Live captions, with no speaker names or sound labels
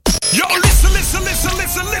Yo, listen, listen, listen,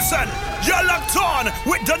 listen, listen. You're locked on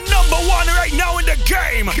with the number one right now in the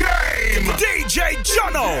game. DJ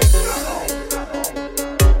Jono.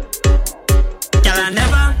 Girl, I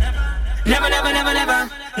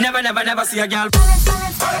never see a girl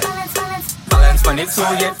balance on it so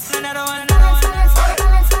yet.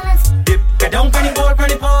 Dip, get down on the pole,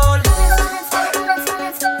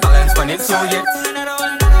 balance on it so yet.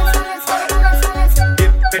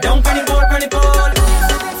 Dip, get down on the pole, balance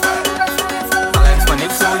on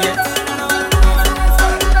it so yet.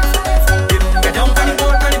 Dip, get down on the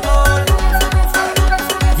pole.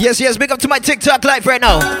 Yes, yes, big up to my TikTok live right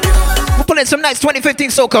now. We're pulling some nice 2015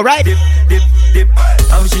 soca, right? Dip, dip, dip,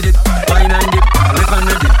 how she dip, wine and dip, whip and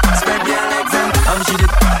dip, spread your legs and how she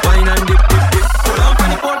dip, wine and dip, dip, dip, pull on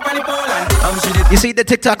the pole and how she dip. You see, the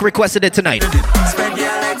TikTok requested it tonight. Spread your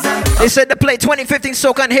legs and they said to play 2015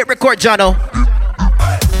 soca and hit record, Jono.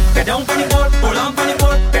 get down on the pole, pull on the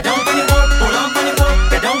pole, get down on the pole, pull on the pole,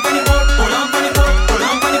 get down on the pole, pull on the pole, pull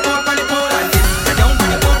on the pole and dip, get down on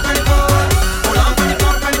the pole, pull on the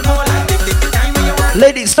pole and dip, dip, the time when you work.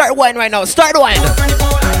 Ladies, start wine right now. Start wine.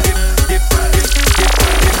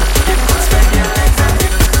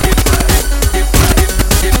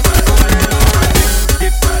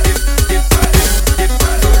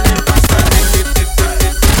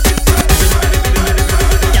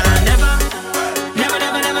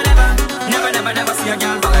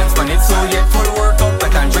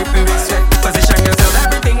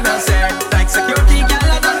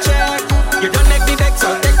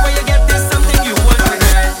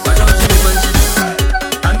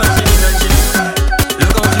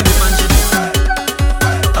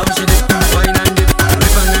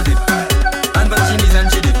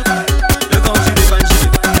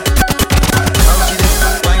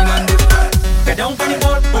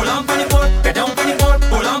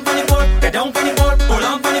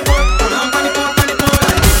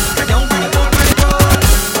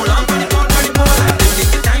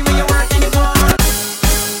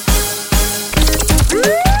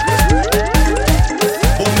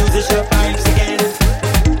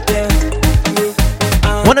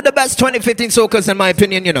 One of the best 2015 soca's in my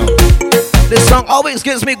opinion, you know. This song always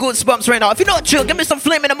gives me goosebumps right now. If you know chill, give me some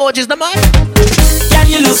flaming emojis, the man. Can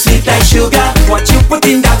you look sweet like sugar? What you put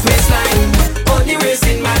in that waistline? Only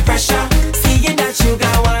raising my pressure. Seeing that sugar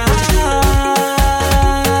wine.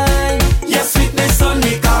 Your sweetness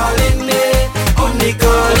only calling me. Only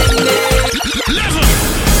calling me.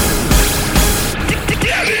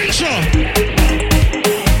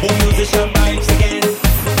 Oh, musician vibes again.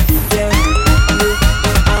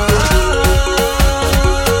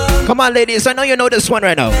 Come on, ladies, I know you know this one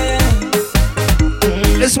right now.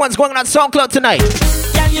 This one's going on SoundCloud tonight.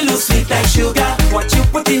 Can you look sweet like sugar? What you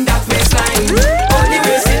put in that waistline? Only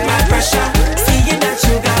raising my pressure. Seeing that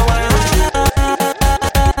sugar wine.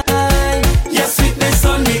 Your sweetness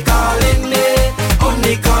only calling me.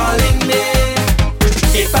 Only calling me.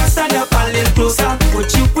 If I stand up a little closer, would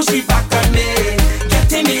you push it back on me?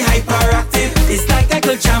 Getting me hyperactive. It's like I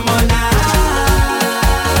could jam all night.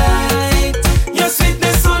 Your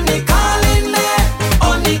sweetness only calling me.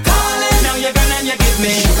 Only calling. Now you're gonna and you give me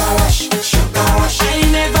sugar rush, sugar rush. I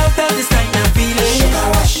never felt this kind of feeling. Sugar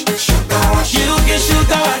rush, sugar rush. You give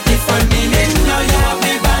sugar a different meaning. Now you have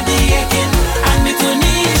me body aching and me to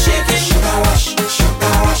knee shaking. Sugar rush, sugar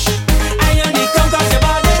rush. I only come 'cause your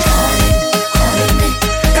body calling me.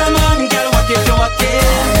 Come on, girl, walk it, you walk it.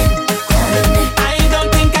 Calling me. I don't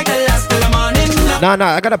think I can last till the morning.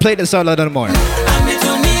 Nah, I gotta play this out a little more. And me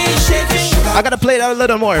to knee shaking. I gotta play it out a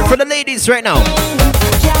little more for the ladies right now.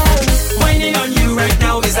 Whining on you right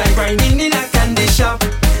now is like grinding in a candy shop.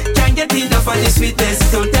 Can't get enough of the sweetness.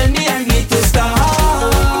 Don't tell me I need to stop.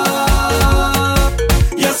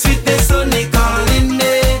 Your sweetness only calling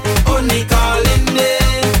me. Only calling me.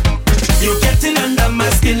 You getting under my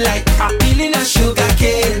skin like a peeling a sugar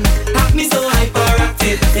cane. Have me so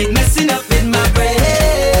hyperactive. It messing up in my brain.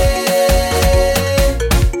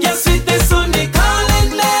 Your sweetness only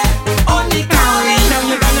calling me. Only calling. Now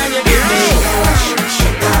you're gonna give me sugar rush,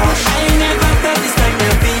 sugar rush. I never felt this kind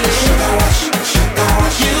of feeling. Sugar rush, sugar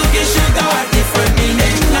rush. You give sugar a different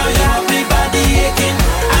meaning. Now you have me body aching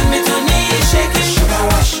and me to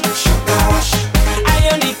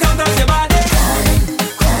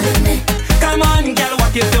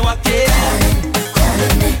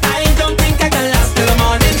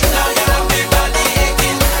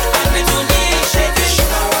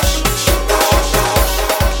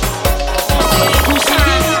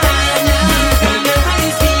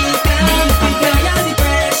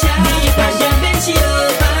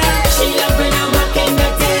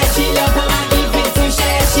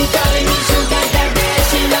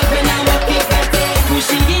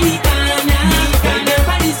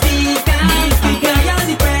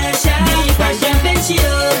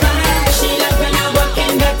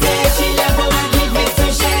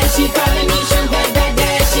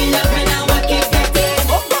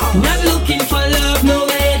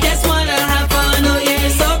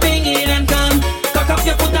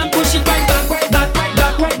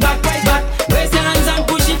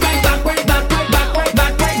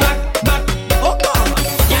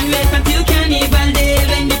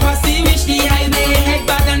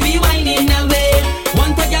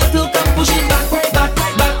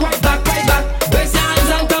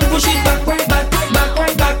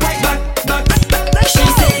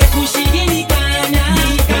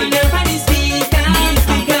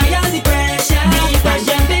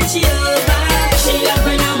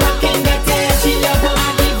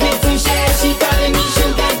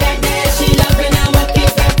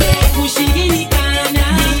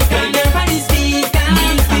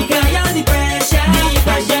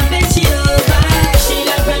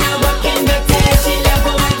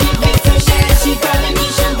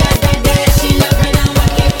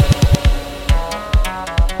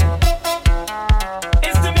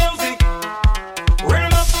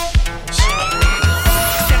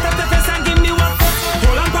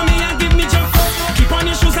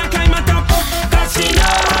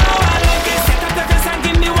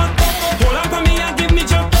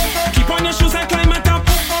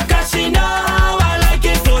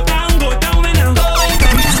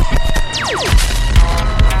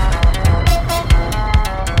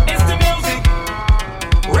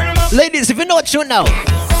tune now.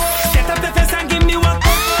 Set up the face and give me what.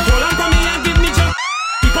 Hold on for me and give me jump.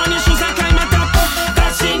 Keep on your shoes and climb on top.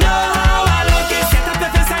 Cause she know how I like it. Set up the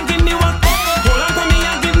face and give me what. Hold on for me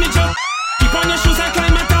and give me jump. Keep on your shoes and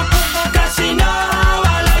climb on top. Cause she know how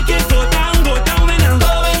I like it. Go down when I'm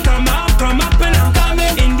going. Come up when I'm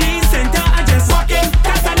coming. In the center I just walk in.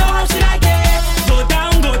 Cause I know how she like it. Go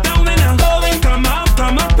down when I'm going. Come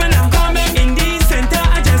up when I'm coming. In the center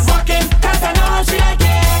I just walk in. Cause I know how she like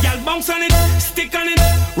it. Y'all bounce on it, stick on it,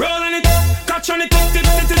 roll on it, catch on it,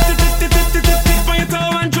 tip on your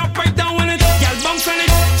toe and drop right down on it. Y'all bounce on it,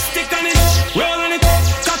 stick on it, roll on it,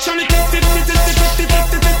 catch on it, tip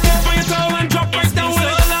on your toe and drop right down on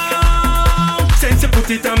it. Since you put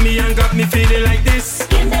it on me and got me feeling like this.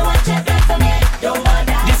 Give me what you got for me, don't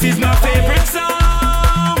bother. This is my favorite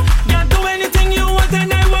song. You do anything you want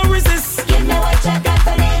and I won't resist. Give me what you got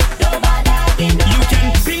for me, don't bother. Give me You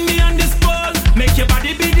can ping me on this ball, make your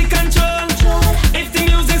body be the control. If the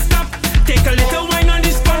music stop, take a little wine on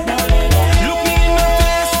this spot. Look me in my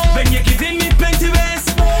face when you're giving me plenty ways.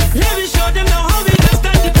 Let me show them now how we just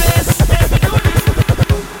stand the place.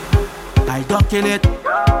 I duck in it,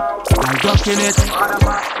 I duck in it,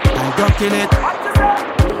 I duck in it,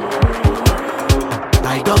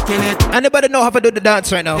 I duck in it. Anybody know how to do the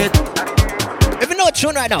dance right now? If you know a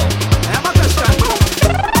tune right now.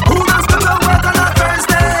 Who does go to work on a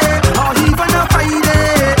Thursday or even a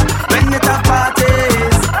Friday when it a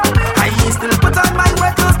parties? I still put on my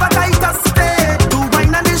wet clothes but I just stay to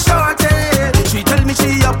wine on the shorty. She tell me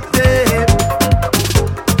she up there.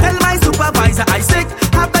 Tell my supervisor I sick,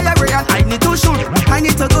 have diarrhea and I need to shoot. I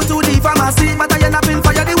need to go to the pharmacy but I end up in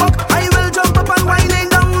fire the walk. I will jump up and whining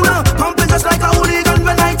down, pumping just like a hooligan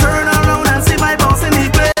when I turn around and see my boss in the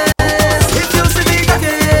place. If you see me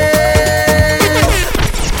again,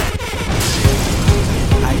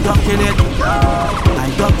 I duck in it, I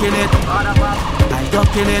duck in it, I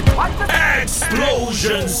duck in it,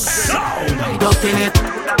 Explosion sound. I duck in it,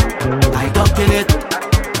 I duck in it.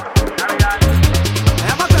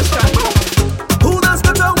 Who does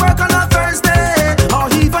go to work on a Thursday or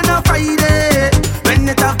even a Friday when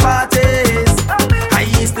it a parties? I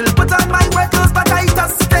still put on my wet clothes but I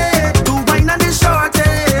just stay to wine on the shorty.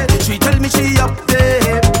 She tell me she up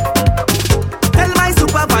there. Tell my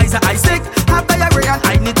supervisor I sick, have diarrhea and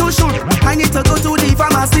I need to shoot. I need to go to the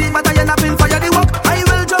pharmacy but I end up in fire the walk. I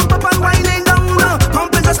will jump up and whining down,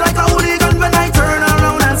 pumping just like a hooligan when I turn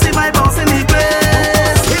around and see my boss in the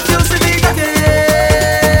place. If you see me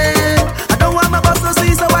again, I don't want my boss to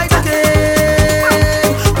see so I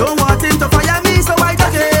again. Don't want him to fire me so I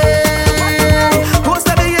again. Post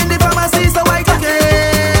me in the pharmacy so I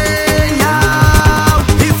again.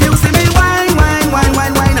 Yeah. If you see me whine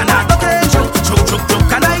and I again,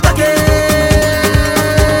 choke and I again.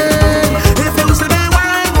 If you see me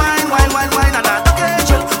whine and I again,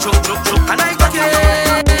 choke and I again.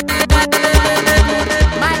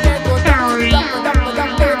 my girl go down,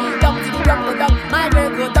 baby, down to the ground, go down. My girl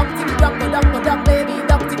go down to the ground, baby,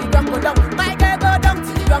 down to the ground, go down. My girl go down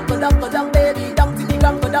to the ground, go down, baby, down to the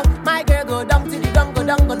ground, go down. My girl go down to the ground, go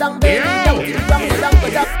down, baby, down to the ground, go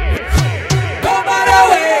down. Go bother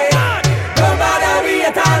we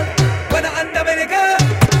at all. When I under me liquor,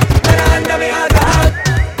 when I under me alcohol.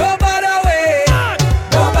 Go bother we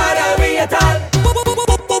at all.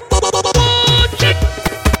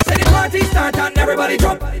 Say the party start and everybody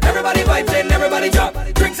jump. Everybody vibes in, everybody jump.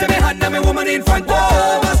 Drinks in me hand and me woman in front.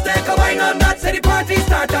 Oh, must take a wine on that. Say the party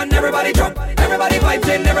start and everybody jump. Everybody vibes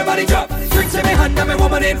in, everybody jump. Drinks in me hand and me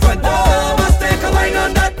woman in front. Oh, must take a wine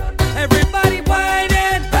on that. Everybody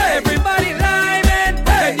whining, everybody liming.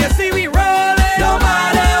 Can you see we rolling? No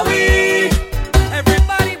matter we.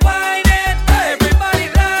 Everybody whining, everybody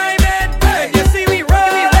liming. Can you see we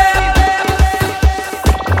rolling?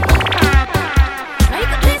 Now you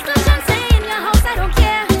can please no champagne in your house, I don't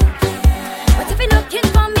care. But if you're looking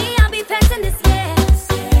for me, I'll be passing this year.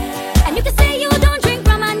 And you can say you don't drink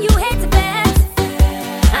rum and you hate to bet.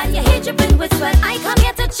 And you hate dripping with sweat. I come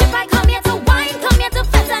here to chip, I come here to wine, come here to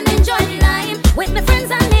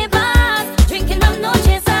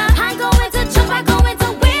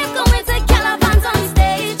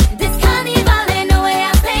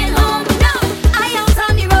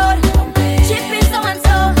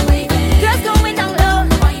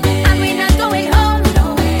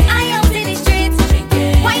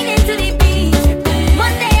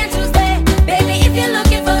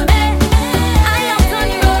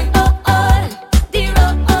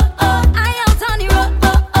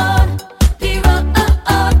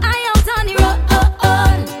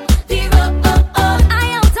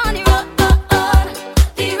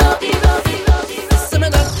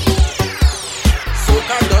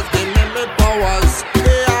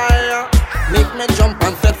me jump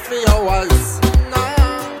and fit for hours.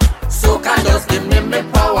 Soca just give me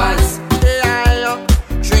powers. Yeah,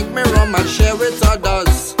 drink me rum and share with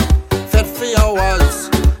others. Fit for hours,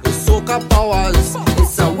 it's soca powers.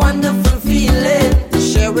 It's a wonderful feeling to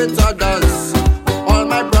share with others. All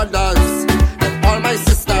my brothers and all my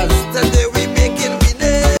sisters. Today we making we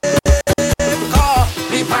name.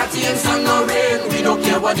 We partying sun no rain. We don't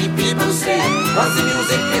care what the people say. Once the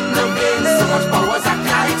music hit the vein, so much powers I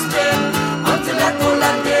can't explain. Until that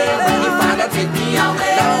golden day when the Father take me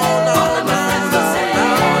away. All of my friends will say,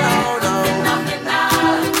 phenomenal.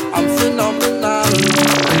 I'm phenomenal.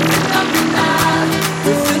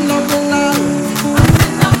 We're phenomenal.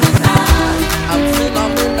 I'm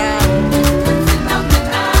phenomenal.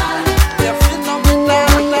 We're phenomenal.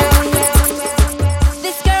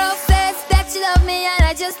 This girl says that she loves me and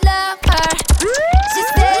I just love her. She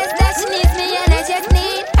says that she needs me and I just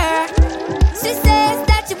need her. She says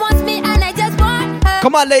that she wants me and I just want her.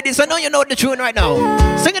 Come on, ladies, I know you know the tune right now.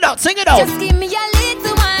 Sing it out, sing it out. Just give me a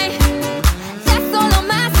little wine. That's all I'm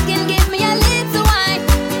asking. Give me a little wine.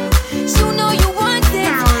 You know you want it.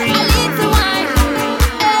 A little wine.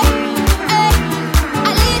 Hey, hey,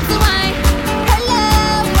 a little wine. Her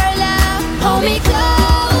love. Hold me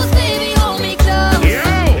close, baby, hold me close.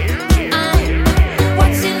 I'm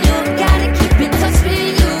watching you, gotta keep in touch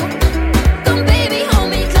with you. Come, baby, hold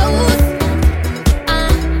me close.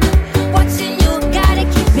 I'm watching you, gotta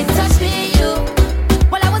keep in touch with you.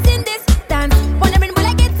 While I was in this dance, wondering will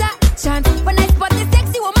I get a chance. When I spot this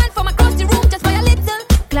sexy woman from across the room, just by a little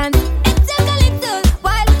glance, it took a little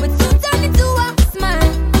while, but soon turned into a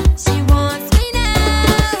smile. She wants me now.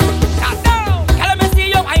 Girl, me see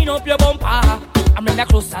you wind up your bumper. I'm bring that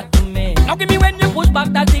closer to me. Now give me when you push back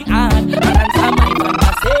that thing hard and answer my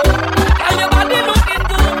fantasy. Girl, your body looking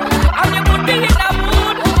good, and you put me in the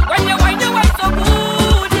mood. When you wind so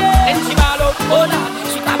good, yeah. Then she ball up, oh Lord.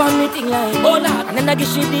 She grab on me thing like, oh Lord. And then I give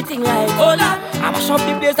she the thing like, oh Lord. I mash up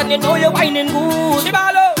the place and you know you're whining good. She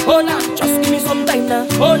ball up, oh Lord. Just give me some time now,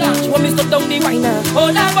 oh Lord. She want me to down the wine now,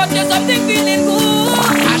 oh Lord. But there's something feeling good.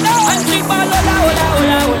 I know. And she ball, hola, hola,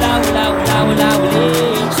 hola, hola, hola, hola, hola,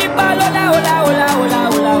 hola. She ball, hola, hola, hola, hola,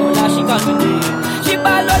 hola, hola. She call me name. She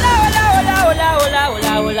ball, hola, hola, hola, hola, hola,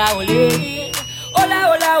 hola, hola, hola. Hola,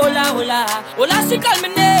 hola, hola, hola, hola. She call me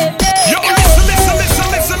name. Yo,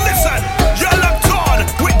 listen. You're locked on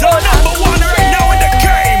with the number one right now in the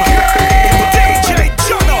game. DJ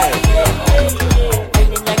Jono.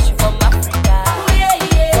 Feeling like she from Africa.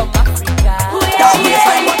 From Africa. That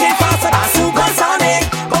bassline working faster than supersonic,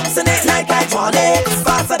 bouncing it like hydraulic.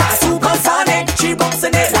 Faster than supersonic, she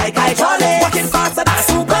bouncing it like hydraulic. Working faster than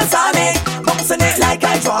supersonic, bouncing it like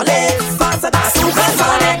hydraulic. Faster than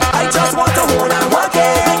supersonic, I just want to hold and work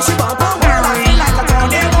it. She bump on whirl, I feel like a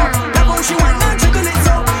tornado. Love how she whine and jiggle it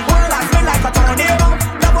so. Whirl, I feel like a tornado.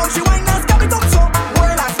 Love how she whine and scab it up so.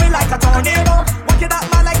 Whirl, I feel like a tornado. Work it out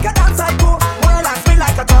man like a dance psycho. Whirl, I feel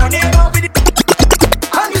like a tornado.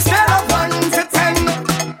 On the scale of 1 to 10,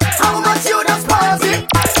 how much you just party?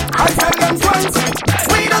 I tell them 20.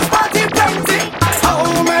 We just party plenty. How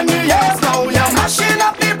many years now you're mashing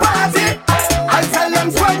up the party? I tell them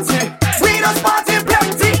 20. We just party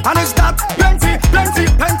plenty. And it's that plenty, plenty,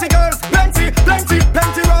 plenty girls, plenty, plenty,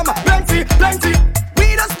 plenty rum, plenty, plenty.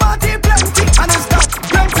 We just party plenty. And it's that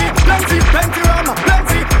plenty, plenty, plenty rum,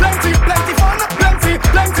 plenty, plenty, plenty fun, plenty,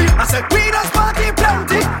 plenty. I said we just party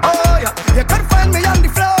plenty. Oh yeah, you could find me on the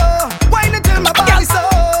floor, whining till my body so.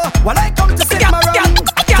 When I come to sit my run,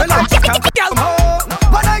 tell them you can't come home.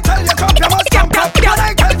 When I tell you jump, you must jump up. When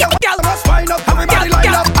I tell you must wind up, everybody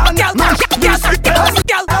line up and mash music.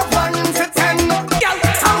 Of 1 to 10,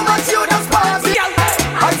 how much you just party?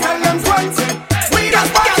 I tell them 20. We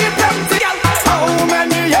just party plenty. How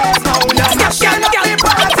many years now you're mashing up the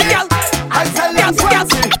party? I tell them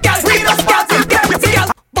 20. We just party plenty.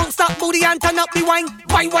 Bounce that booty and turn up the wine.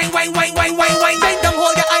 Wine. Bend down,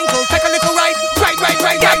 hold your ankle, take a little ride. Ride.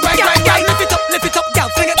 Lift it up, girl,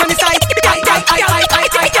 fling it on the side.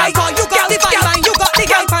 I, boy, you got the vibe, man, you got the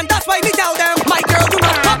girl, man. That's why we tell them, my girl, do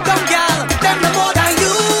not pop down, girl. Them no more than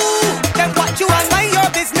you. Them watch you and mind your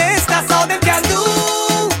business. That's all them can do.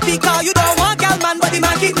 Because you don't want girl, man, but the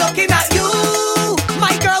man keep looking at you.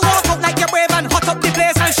 My girl, walk out like you're brave and hot up the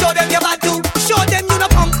place and show them your bad too. Show them you no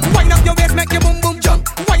punk. Wind up your waist, make your boom boom jump.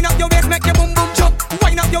 Wind up your waist, make your boom boom jump.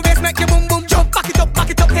 Wind up your waist, make your boom boom jump. Back it up,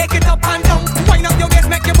 take it up and down. Wind up your waist,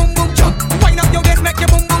 make your boom boom jump. Wind up your waist, make your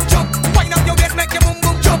boom boom jump. Wind up your waist, make your boom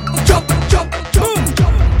boom jump.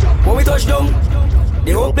 When we touch down,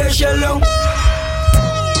 the whole place shell down.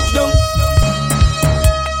 Down.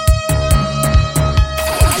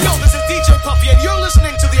 Yo, this is DJ Puffy and you're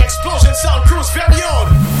listening to the Explosion Sound Crew's very own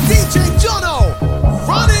DJ Jono.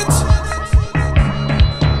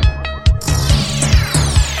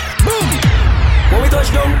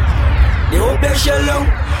 play shell down.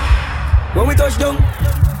 When we touch down,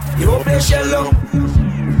 the whole place shell down.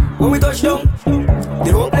 When we touch down,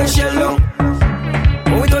 the whole place shell down.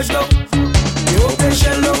 When we touch down, the whole place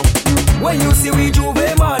shell down. When you see we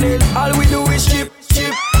Juve morning, all we do is chip.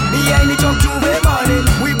 Behind the truck Juve morning,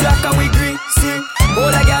 we black and we green, see.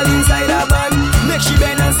 All a girl inside a van, make she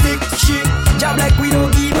bend and stick, shit. Job like we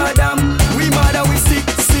don't give a damn. We mad and we sick.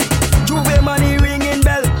 Juve money ringing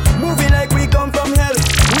bell, moving like we come from hell.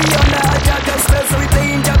 We on the hot jacket spell, so we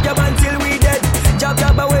playing jab until we dead.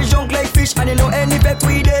 Jab away junk like fish, and you know any bet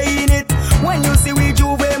we day in it. When you see we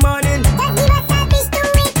Juve morning,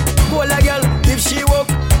 call a girl, if she walk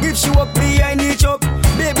behind the truck.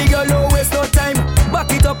 Baby girl, no waste no time.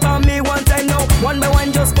 Back it up on me one time now. One by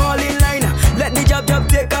one, just fall in line. Let the jab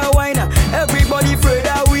take a wine. Everybody afraid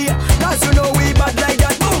that we, cause you know we bad like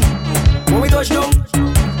that. Boom. When we touch down,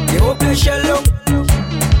 the whole place shell down.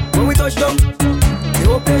 When we touch down, the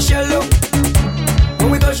whole place shell down.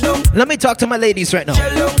 When we touch down. Let me talk to my ladies right now.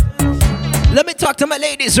 Let me talk to my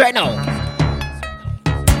ladies right now.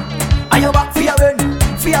 Are you back for your ben?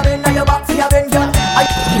 For your ben, are you back for your ben, girl?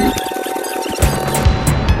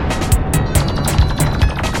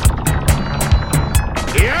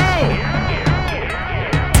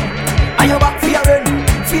 Are you back for your ben?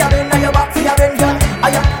 For your ben, are you back for your ben, girl?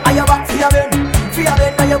 Are you back for your ben? For your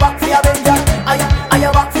ben, are you back for your ben, girl? Are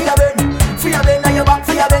you back for your ben? For your ben, are you back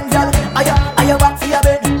for your ben, girl? Are you back for your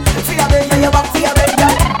ben? For your ben, are you back for your ben,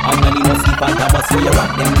 girl? I'm gonna need no sleep on the bus where you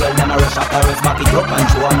rock them girl, them a rush after rest. Back it up and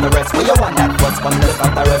show off the rest. Where you want that bus, come look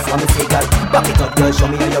after rest. Want me say girl, back it up girl, show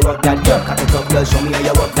me how you rock that. Girl, cut it up girl, show me how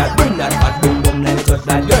you rock that. Bring that fat boom boom, let me touch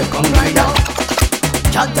that. Girl, come right now.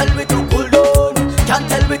 Can't tell me to cool down, can't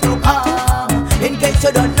tell me to calm. In case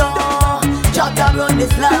you don't know, Jaga run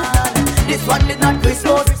this land. This one is not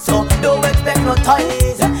Christmas, so don't expect no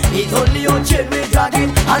toys. It's only your chain we drag it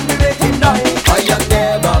and we make him nice. I am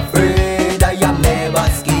never afraid, I am never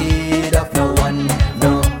scared of no one,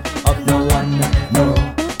 no, of no one, no.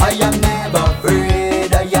 I am never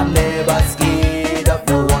afraid, I am never scared of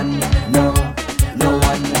no one, no, no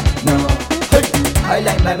one, no. Hey. I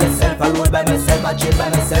like by myself, I roll by myself, I chill by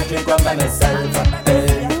myself, drink rum by myself,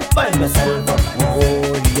 hey, by myself,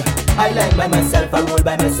 oh yeah. I like by myself, I roll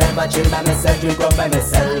by myself, I chill by myself, drink rum by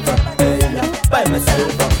myself, hey, by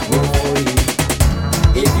myself, oh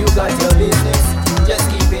yeah. If you got your business, just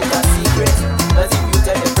keep it a secret. Cause if you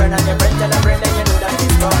tell your friend and your friend tell a friend, then you know that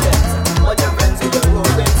it's problems. What your friends who you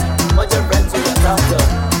roll with, what your friends who you talk to.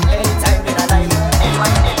 Anytime in a life,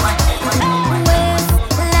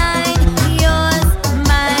 Waistline, yours,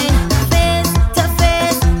 mine, face to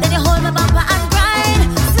face. Then you hold my bumper and grind.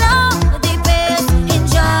 Slow the pace,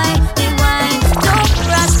 enjoy the wine. Don't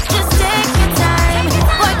rush, just take your time.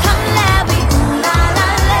 Boy, come let we ooh la la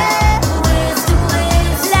la. Waist to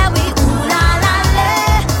waist, let we ooh la la la.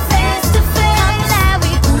 Face to face, come let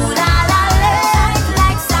we ooh la la la.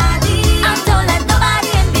 Like sardines, and don't let nobody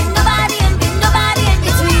in between.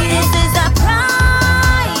 This is a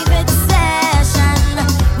private session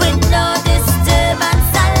with no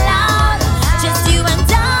disturbance allowed. Just you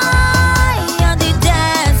and I on the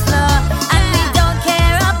dance floor, and we don't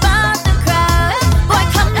care about the crowd. Boy,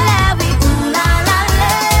 come let we ooh la la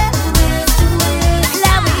la. Waist to waist,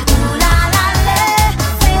 let we ooh la la la.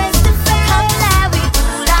 Face to face, come let we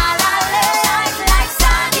ooh la la la. Like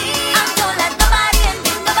sardines, and don't let nobody in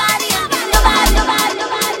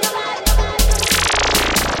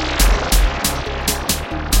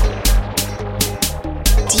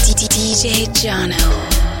DJ Jono.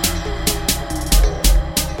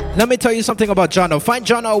 Let me tell you something about Jono. Find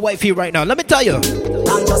Jono a wifey right now. Let me tell you. I'm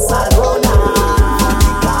just a runner.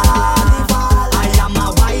 I am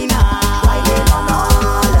a whiner. Whining on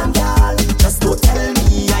all them girl. Just don't tell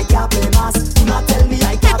me I can't play mass. Do not tell me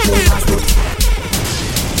I can't play mass.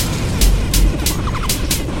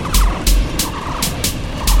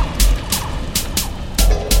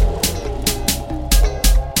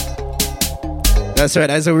 That's right,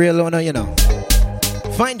 as a real owner, you know.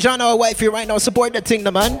 Find Jono a wifey right now. Support the thing,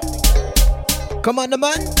 the man. Come on, the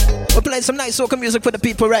man. We'll play some nice soca music for the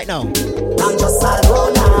people right now. I'm just a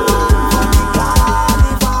runner.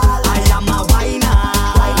 I am a whiner.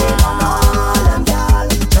 Whining on all them girl.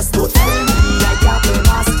 Just don't tell me I can't play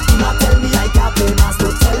mass. Do not tell me I can't play mass.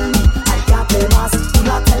 Don't tell me I can't play mass. Do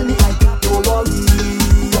not tell me I can't. Don't worry.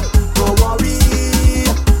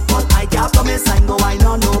 But I can't promise I know I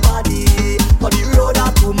know nobody. But the road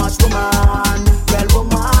are too much woman. Well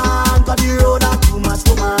woman, got the road are too much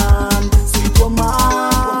woman. Sweet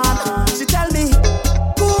woman. She tell me,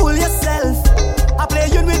 cool yourself. I play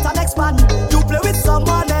you with an ex-man. You play with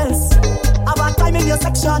someone else. Have a time in your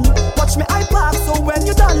section. Watch me I park, so when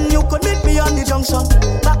you're done, you could meet me on the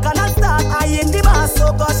function. Back on a start, I in the mass,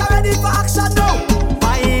 so gosh, I'm ready for action now.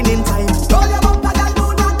 Fine in time. Roll your bumper, girl,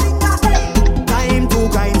 do nothing, nothing. Time to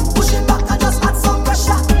grind. Push it back and just add some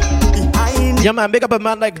pressure. Yeah, man, big up a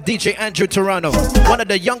man like DJ Andrew Toronto. One of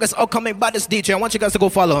the youngest upcoming baddest DJ. I want you guys to go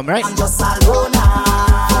follow him, right? I'm just alone.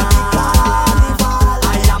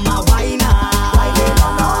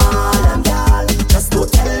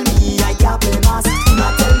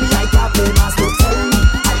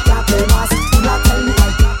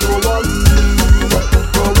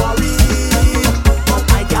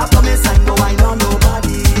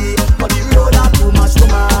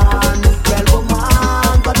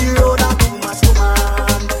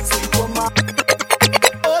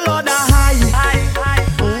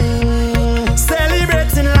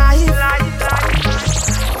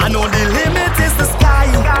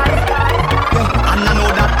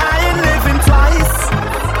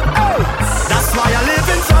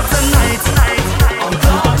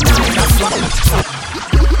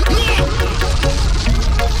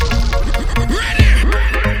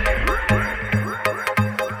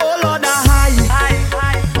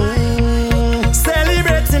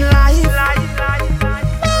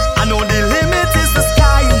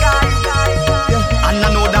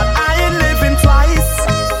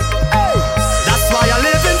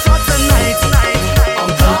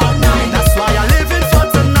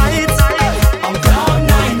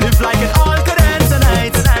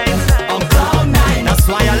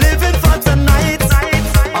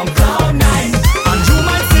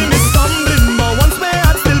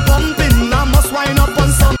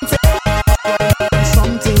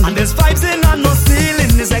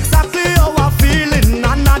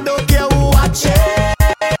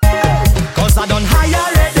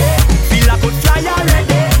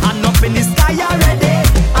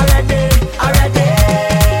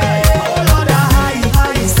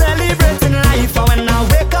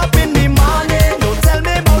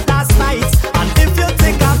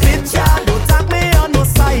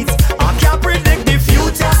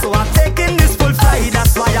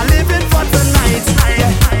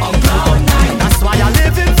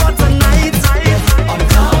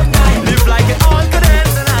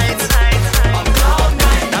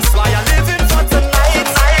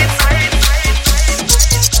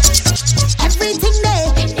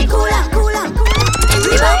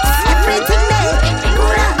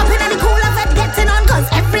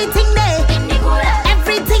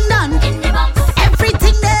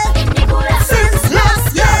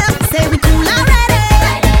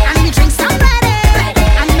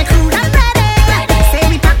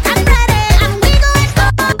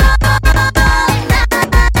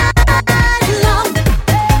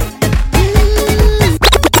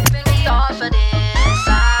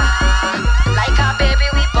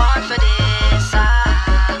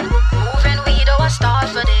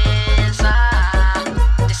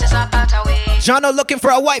 Jono looking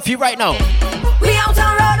for a wifey right now. We out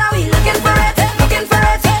on road and we looking for it, looking for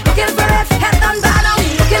it, looking for it. Head done bad and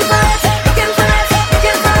we looking for it, looking for it,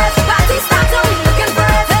 looking for it. Party starts and we looking for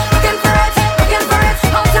it, looking for it, looking for it.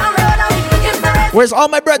 Out on road and we looking for it. Where's all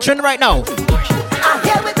my brethren right now? I'm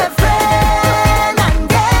here with a friend and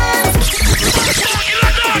guest.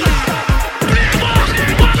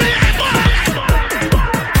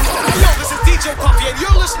 Yo, this is DJ Puffy and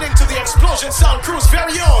you're listening to the Explosion Sound Crew's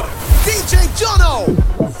very own DJ Jono.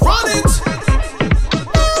 Run it!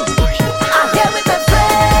 I'm here with a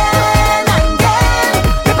friend and guest.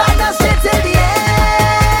 We find us straight till the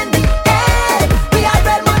end, the end. We have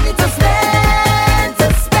red money to spend, to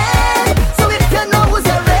spend. So if you know who's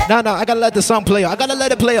your red. No, I gotta let the song play out. I gotta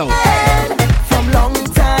let it play out. From long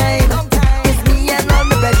time, it's me and all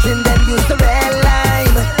my brethren them used to red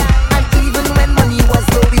lime. And even when money was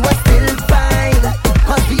low, we were still fine.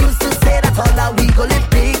 Cause we used to say that all that we go live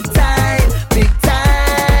big time, big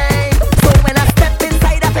time. So when I step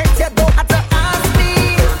inside, I bet you don't have to ask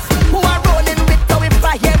me who I rolling with or if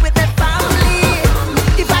I here with the family.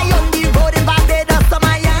 If I on the road in Barbados or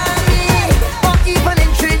Miami, or even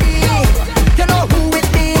in Trinidad, you know who with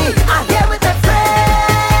me. I'm here with a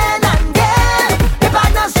friend and guest.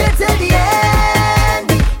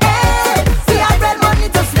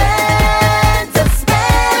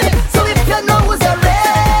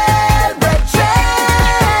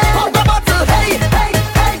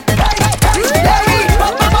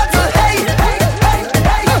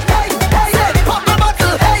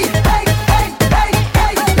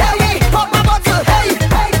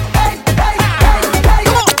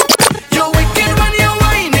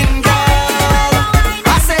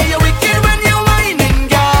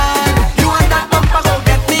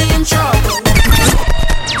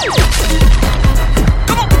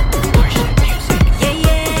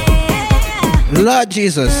 Lord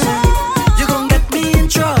Jesus. You gon' get me in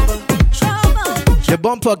trouble. The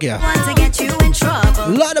bumper girl. Want to get you in trouble.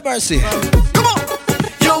 Lord of mercy. Come on.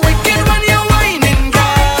 You're wicked when you're whining,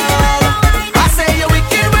 girl. I say you're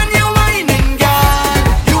wicked when you're whining, girl.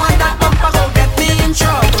 You want that bumper, go get me in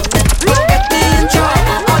trouble. Go get me in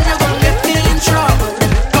trouble. Oh, you gon' get me in trouble.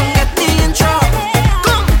 Gon' get me in trouble.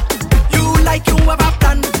 Come. You like you have a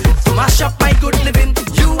plan to mash up my good living.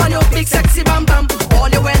 You and your big sexy bam bam.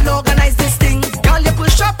 All you well organize this thing. Girl, you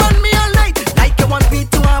push up on me all night like you want me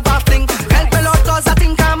to have a fling. Help me Lord, cause I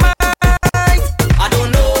think I might. I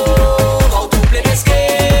don't know how to play this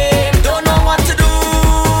game. Don't know what to do.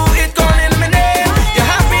 It calling my name. You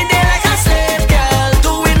have me there like a slave, girl,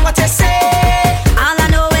 doing what you say. All I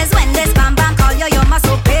know is when this bam bam call you, you must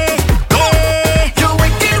obey. You're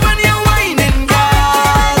wicked when you're whining,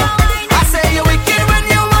 girl. I say you're wicked when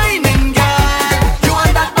you're whining, girl. You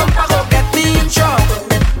want that bumper, go get me in trouble.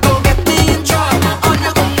 Go get me in trouble. Oh,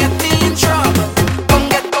 you gon' get me in trouble. Gon'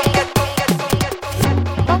 get.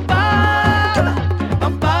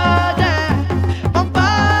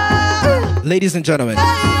 Ladies and gentlemen,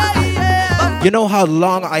 you know how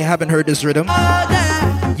long I haven't heard this rhythm?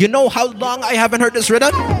 You know how long I haven't heard this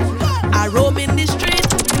rhythm? I roam in the street,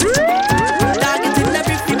 targeting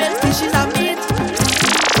every female species I meet.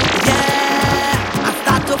 Yeah, I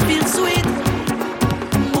start to feel sweet.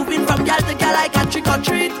 Moving from girl to girl like a trick or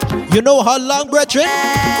treat. You know how long, brethren?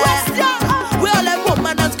 Question, where all them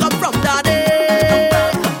woman has come from, daddy?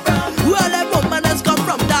 Where all them woman has come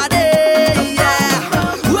from, daddy? Yeah,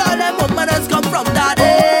 where all them woman has come from, daddy?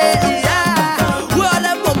 Yeah, where all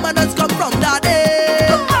them woman has come from, daddy?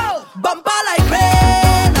 Bumper like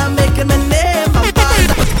rain, I'm making my name bumper.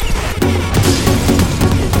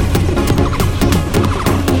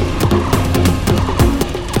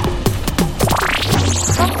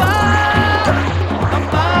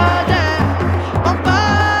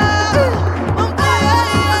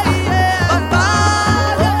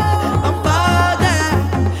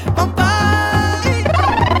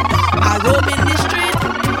 I roam in the street,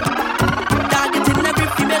 targeting every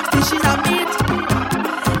female species I meet.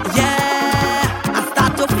 Yeah, I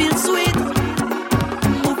start to feel sweet.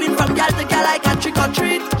 Moving from girl to girl like a trick or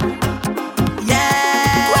treat.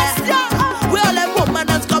 Yeah, where all them woman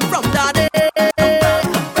has come from, daddy?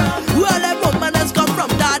 Where all them woman has come from,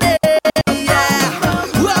 daddy? Yeah,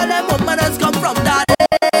 where all them woman has come from, daddy?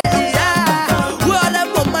 Yeah, where all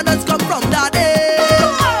them woman has come from, daddy?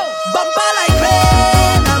 Bumper like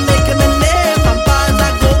rain, I'm making my name. Bumpers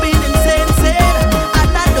are going insane,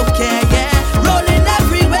 and I don't care, yeah. Rolling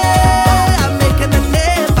everywhere, I'm making a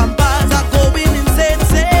name. Bumpers are going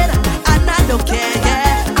insane, and I don't care,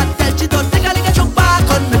 yeah. I tell you don't think I like a choke back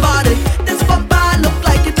on my body. This bumper look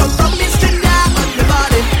like it come from Australia on my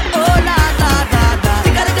body. Oh la la la la,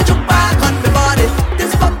 think I like a choke back on my body.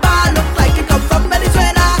 This bumper look like it come from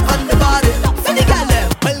Venezuela on my body. So the girl them,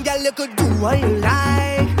 well girl you could do what you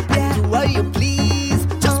like, and do what you please.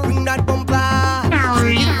 Just bring that bumper,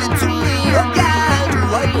 give it to me, oh girl. Do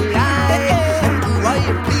what you like, and do what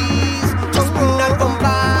you please. Just bring that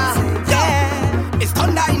bumper, yeah. It's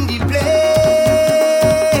thunder in the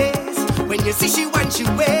place. When you see she want she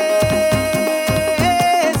ways,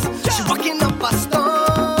 she walking up a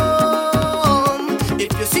storm.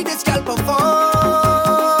 If you see this girl perform,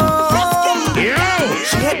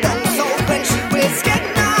 she head down south when she waist get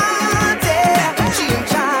naughty. She in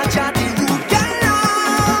charge of the rude girl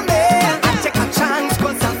army. I take a chance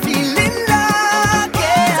 'cause I'm feeling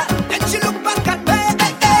lucky. Then she look back at me,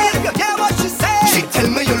 you hear what she say? She tell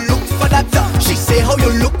me you look for that. She say how you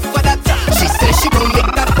look for that. She say she gon'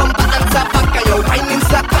 make that bumper answer back and your whining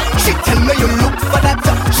slack. She tell me you look for that.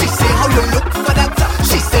 She say how you look for that.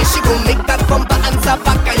 She say she gon' make that bumper answer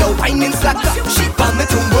back and your whining slack. She want me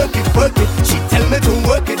to work it, work it. She tell me to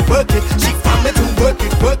work it, work it. She want me to work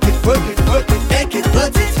it, work it, work it, work it, make it,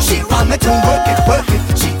 work it. She want me to work it, work it.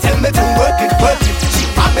 She tell me to work it, work it. She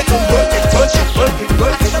want me to work it, work it, work it,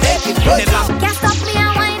 work it, make it, work it. Can't stop me,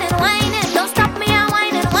 I'm whining, whining. Don't stop me, I'm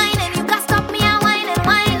whining, whining. You can't stop me, I'm whining,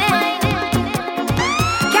 whining.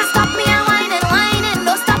 Can't stop me, I'm whining, whining.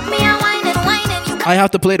 Don't stop me, I'm whining, whining. You I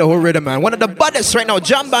have to play the whole rhythm, man. One of the baddest right now,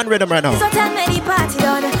 jam band rhythm right now. So tell me the party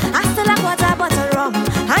done. I still like water, bottle rum.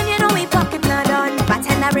 And you know we pocket not done.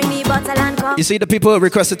 Bartender bring me bottle and come. You see, the people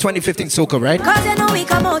requested 2015 soca, right? Cause you know we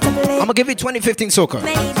come out to play. I'm gonna give you 2015 soca.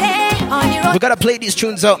 Many day on the road. We gotta play these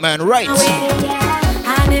tunes out, man, right?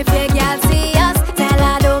 And if you can't see us, tell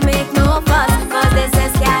her don't make no fuss. Cause this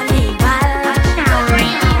is carnival.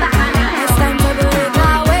 It's time to break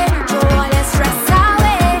away. Throw all your stress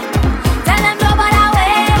away. Tell them go by the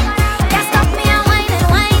way. Can't stop me, I'm whining,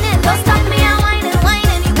 whining. Don't stop me, I'm whining,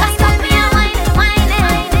 whining. You can't stop me, I'm whining, whining.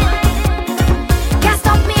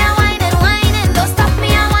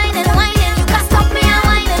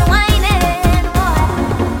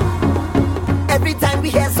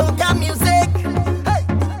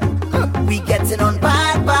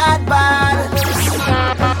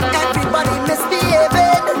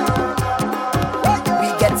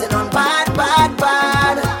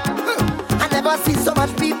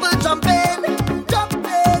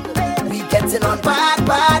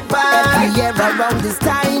 Around this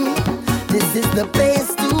time, this is the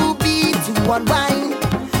place to be, to unwind.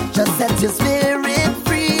 Just set your spirit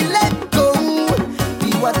free, let go.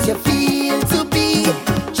 Be what you feel to be.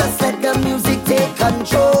 Just let the music take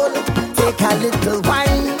control. Take a little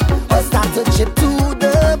wine, or start to chip to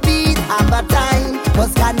the beat. Have a time,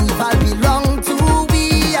 'cause carnival belong to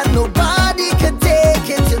we, and nobody can take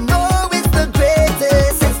it. You know it's the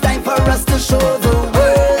greatest. It's time for us to show the world.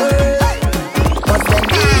 'Cause when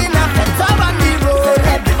we in a fence on the road,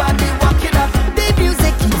 everybody walking up, the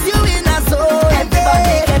music keeps you in a zone.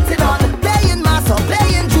 Everybody getting on, playing mass or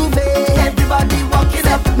playing juve. Everybody walking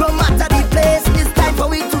up, no matter the place. It's time for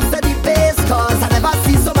we to set the pace. 'Cause I never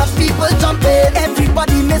see so much people jumping.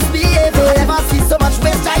 Everybody misbehaving. I never see so much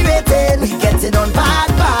waist gyrating. We getting on bad.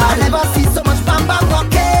 I never see so much bam bam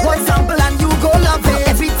walking. One sample and you go love it.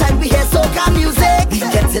 Every time we hear soca music, we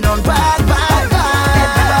getting on bad.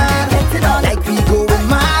 Everybody getting on like we going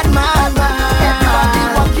mad. Everybody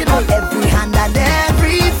walking on every hand and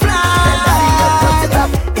every fly.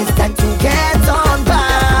 It's time to get on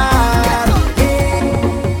bad.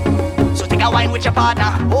 So take a wine with your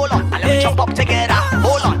partner, hold on, and let me jump up together.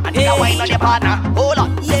 Hold on, and take a wine on your partner, hold on,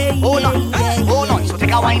 hold on, hold on. So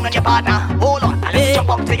take a wine on your partner, hold on, and let me jump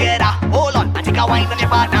up together. Hold on, and take a wine on your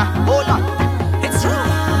partner, hold on. It's true.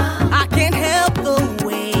 I can't help the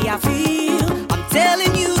way I feel. I'm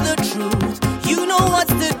telling you the truth. You know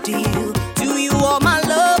what's the deal. To you all my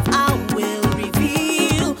love I will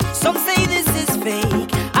reveal. Some say this is fake.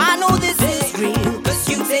 I know this is real. 'Cause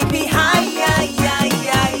you take me higher,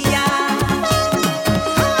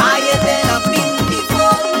 higher than I've been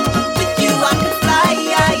before. With you I can fly,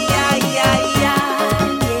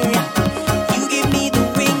 You give me the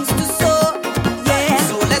wings to soar, yeah.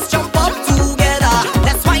 So let's jump up together.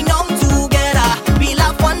 Let's wind down together. Be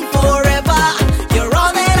love one forever. You're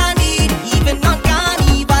all that I need, even on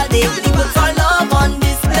carnival day. We put our love on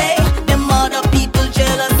display. Them other people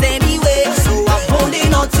jealous anyway. So I'm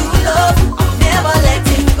holding on to love. I'm never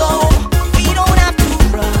letting go. We don't have to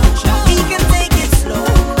rush. We can take it slow.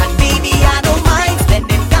 And baby, I don't mind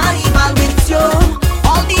spending carnival with you.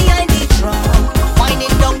 All behind the truck,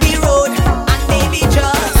 winding down the road. And baby,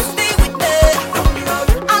 just stay with me.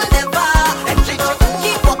 I'll never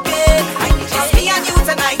keep walking. Just me and you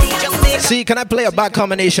tonight. Just stay See, can I play a back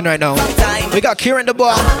combination right now? We got Kieran the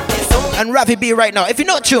Boy and Rafi B right now. If you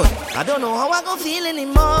know tune, I don't know how I gon' feel in the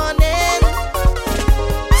morning,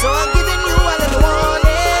 so I'm giving you a little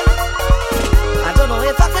warning. I don't know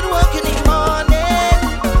if I can work in the morning,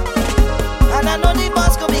 and I know the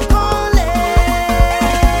boss gon' be calling,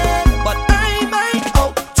 but I might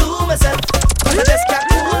out to myself, 'cause I just can't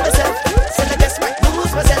fool myself. Said I just might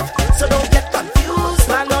lose myself, so don't get confused.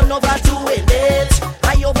 Man, I'm overdoing it.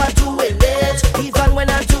 I overdoing it, even when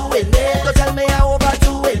I'm doing it. Don't tell me I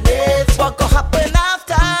overdoing it. What go happen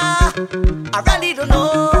after? I really don't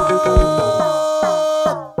know.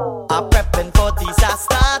 I'm prepping for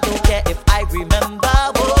disaster. Don't care if I remember.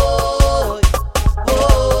 Whoa.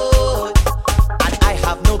 And I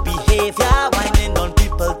have no behavior, whining on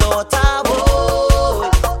people's daughter. Whoa.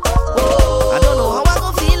 I don't know how I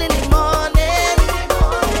gon' feel in the morning,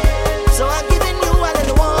 so I'm giving you a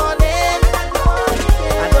little warning.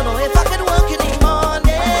 I don't know if I can work in the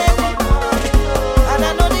morning, and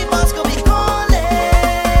I know the boss gon' be calling,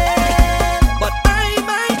 but I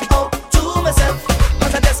might out to myself,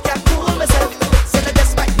 'cause I just can't fool myself. Said I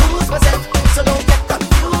just might lose myself, so don't get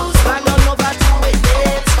confused. Man, I'm overdoing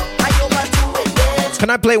it. I overdoing it. can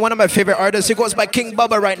I play one of my favorite artists? He goes by King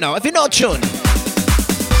Bubba right now. If you know tune,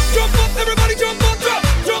 Jump up, everybody jump up, drop.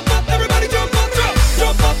 Jump up, everybody jump up, drop.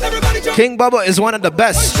 Jump up, everybody jump up. King Bubba is one of the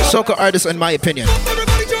best soca artists in my opinion.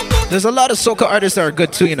 Everybody jump up, There's a lot of soca artists that are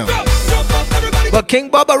good too, you know. jump up, everybody. But King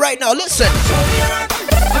Bubba right now, listen.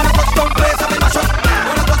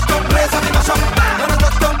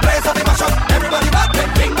 Everybody back then,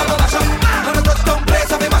 King Bubba mash up. When I touch down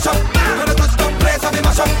place, I be mash up. When I touch down place, I be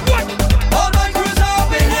mash up. What? All my crews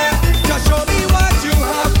up in here. Just show me what you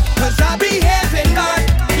have, 'cause I behaving bad.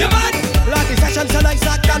 You mad? Like the sessions and I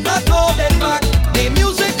cannot hold it back. The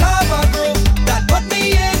music have a groove that put me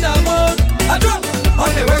in the mood. I drop on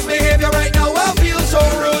the worst behavior right now. I feel so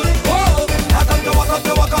rude. Whoa! I come to walk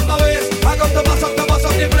up my waist. I come to bust up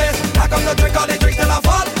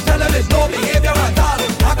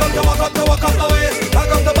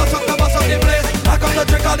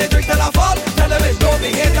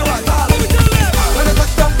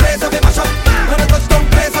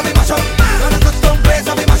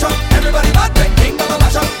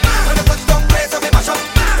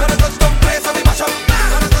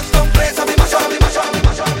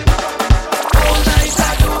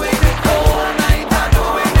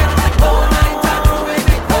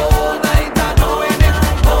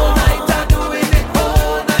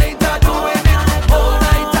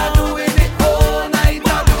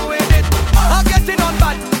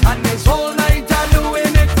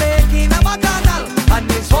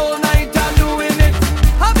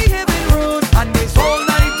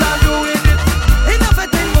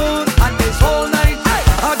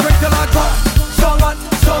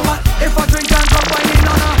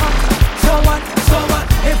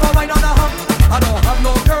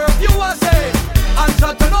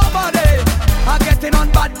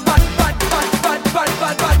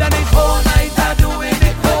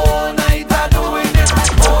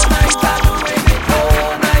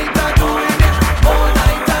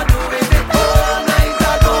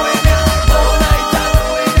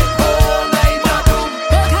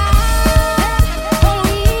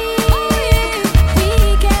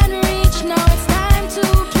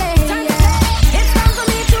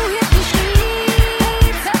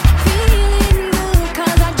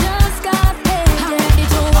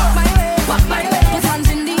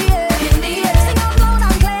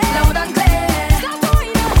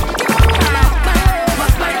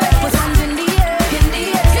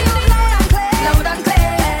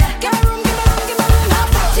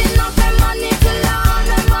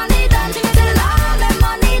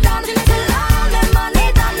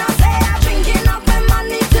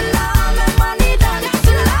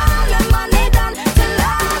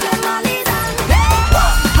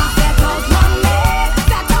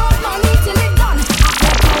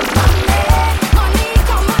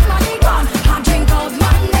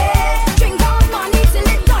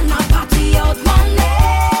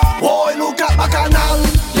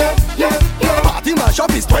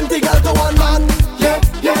girl to one man. Yeah,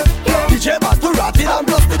 yeah, yeah. DJ bad to rattle and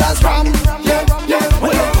plus the dance from. Yeah, yeah.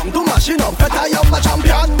 When you come to mashing up, cut I am my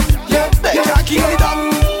champion. Yeah, they can't keep me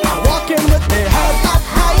down. I'm walking with me head up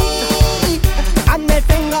high and my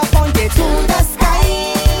finger pointed to the sky.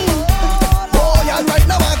 Boy, and right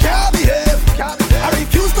now I can't behave. I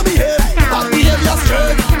refuse to behave. That behavior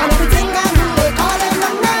straight. And everything I do, they call them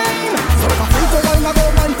my name. So if I think to line, I go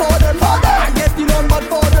man for them. I get the none but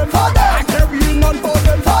for them. I carry none for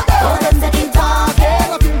them. For them they keep talking.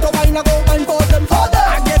 I think to line, I go man for them. I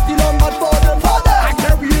get the none but for them. I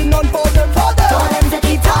carry none for them. For them they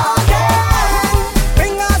keep talking.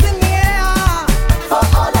 Fingers in the air for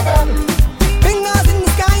all of them. Fingers in the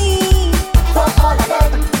sky for all of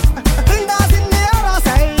them. Fingers in the air, I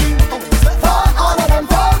say for all of them.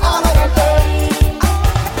 For all of them.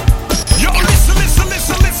 Yo, listen.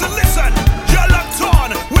 You're locked on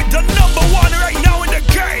with the number one right now in the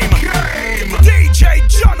game. DJ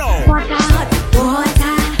Jono.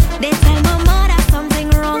 Water. They tell my mother something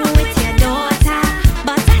wrong with your daughter,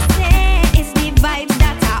 but I say it's the vibes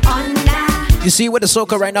that are under. You see, with the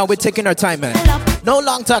soca right now, we're taking our time, man. No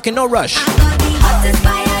long talking, no rush. I got the hottest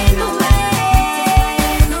fire in the way.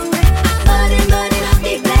 I'm burning up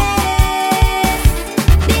the place.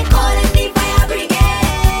 They call it the fire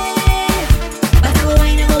brigade. But I go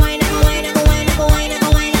wine.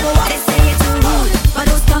 They say you're too rude, but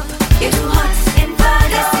don't stop. You're too hot and fun.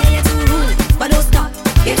 They say you're too rude, but don't stop.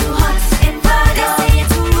 You're too hot and fun. They say you're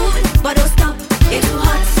too rude, but don't stop. You're too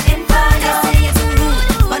hot and fun. They say you're too rude,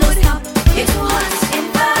 but don't stop. You're too hot and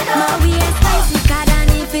fun. My we is spicy, than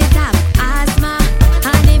if it have asthma.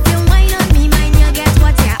 And if you whine on me, mind you get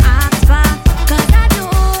what you ask for. 'Cause I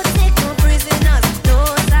don't take no prisoners, no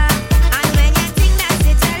sir. And when you think that's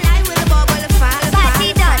it, your life will bubble fast. Party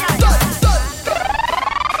done.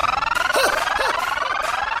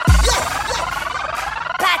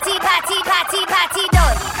 Party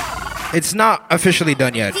done. It's not officially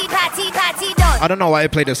done yet. Party done. I don't know why I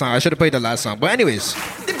played this song. I should have played the last song. But anyways,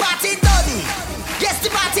 The party done. Yes, the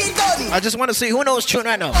party done. I just want to see who knows tune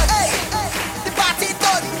right now. Hey, the party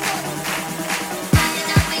done.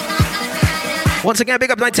 Once again,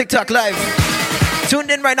 big up my TikTok live.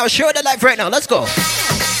 Tuned in right now. Show the live right now. Let's go.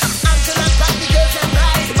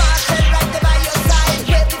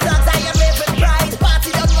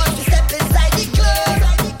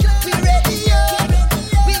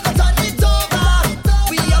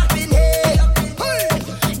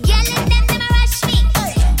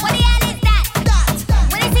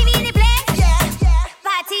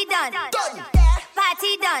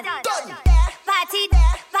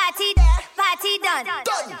 Party done.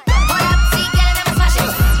 Hold up, see, get it, never smash it.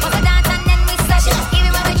 Bust a dance and then we slash it.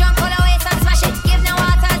 Even when we drunk, hold our waist and smash it. Give no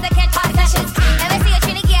water to catch hot flashes. Never see a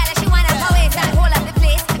trini girl and she wind up her waist and hold up the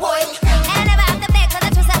place. Boy, and I never have to beg 'cause I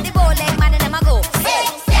twist up the bow leg, man, and them I go. Hey,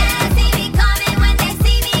 they see me coming when they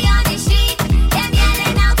see me on the street. Them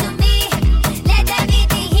yelling out to me, let them eat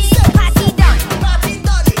the heat. Party done. The party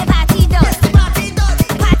done. The party done. The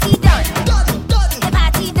party done. The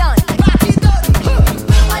party done. The party done.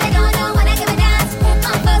 What they gonna do when I give a dance?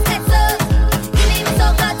 I'm first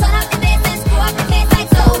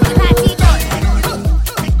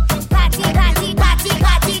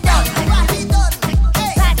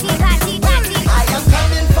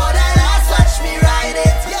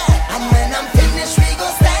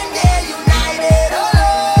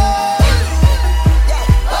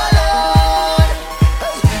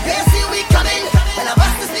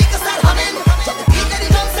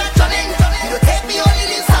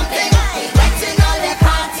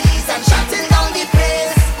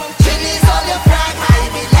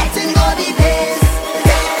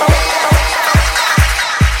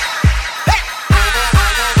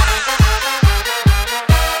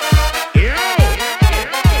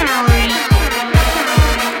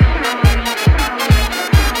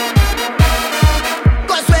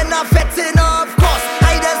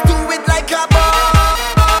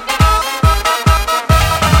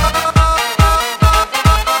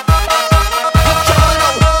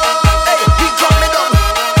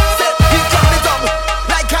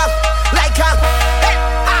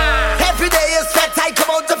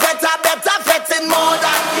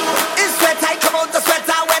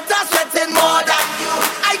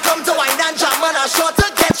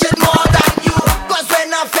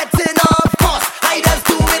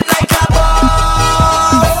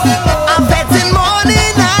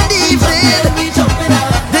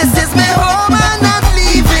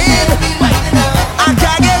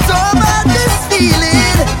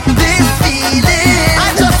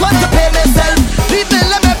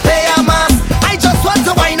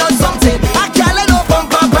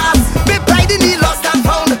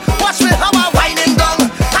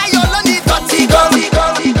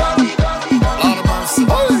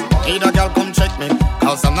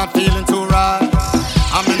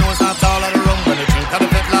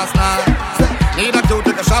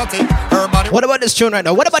this tune right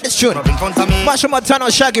now? What about this tune? Machel Montano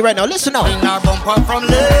Shaggy right now. Listen now. In our bumper from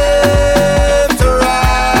left to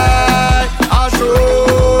right, I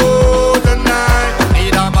show the night.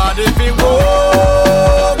 Need a body fi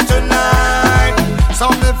walk tonight. So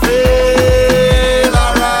me feel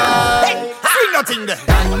alright. See nothing there.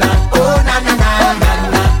 Oh na na na na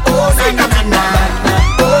na. Oh na na na na.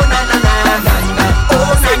 Oh na na na na na. Oh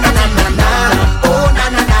na na na na. Oh na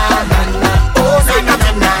na na na. Oh na na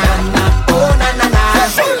na na. Oh na na na.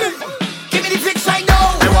 Give me the fix right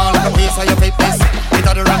now. I want like a piece of your fitness. It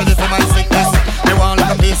are the remedy for my sickness. I want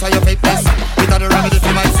like a piece of your fitness. It are the remedy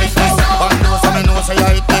for my sickness. One knows and I know so you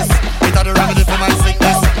hate this. It are the remedy for my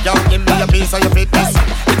sickness. Yo, give me a piece of your fitness.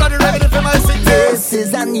 It are the remedy for my sickness. This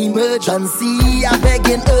is an emergency, I'm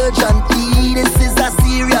begging urgently. This is a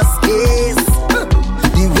serious case.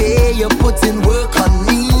 The way you put in work on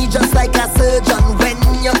me, just like a surgeon when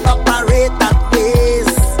you operate that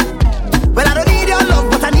face. Well, I don't need your love,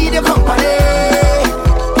 but I need your company.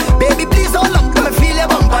 Baby, please hold up, let me feel your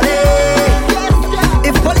company.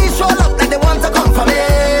 If police show up like they want to come for me,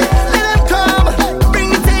 let them come,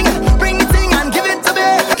 bring the thing and give it to me.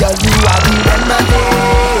 Girl, you are the remedy.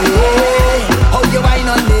 How you wine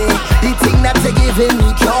on me, the thing that you're giving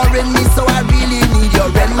me, curing me, so I really need your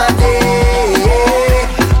remedy.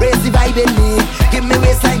 Raise the vibe in me, give me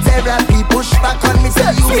waistline therapy, push back on me,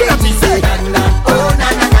 say you make me say na na, oh na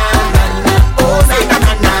na na na na, oh na na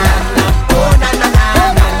na na na, oh na na na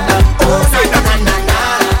na na, oh na na na na na,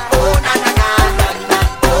 oh na na na na na,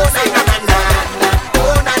 oh na na na na na,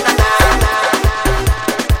 oh na na na na.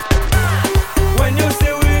 When you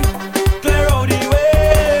say we clear out the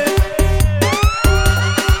way.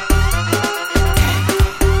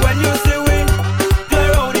 When you say we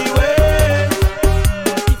clear out the way.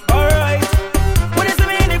 Alright. When it's a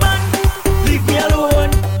minivan, leave me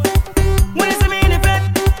alone. When it's a minifet,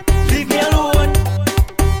 leave me alone.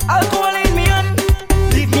 Alcohol in me on,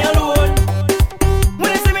 leave me alone.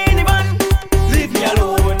 When it's a minivan, leave me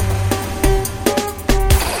alone.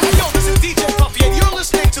 Yo, this is DJ Puffy, and you're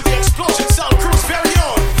listening to the Explosion Sound Crew's very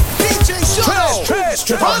own DJ Shadow.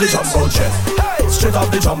 Straight off the jumbo jet. Straight off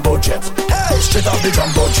the jumbo jet. Straight off the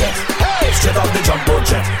jumbo jet. Straight off the jumbo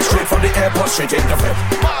jet. Straight from the airport, straight in the vet.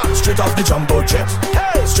 Straight off the jumbo jet.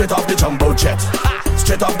 Straight off the jumbo jet.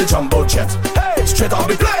 Straight off the jumbo jet. Straight off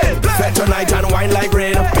the plane. Fed tonight and wine like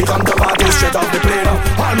rain. Become the party straight off the plane.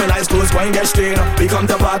 All my eyes closed, wine get stained. Become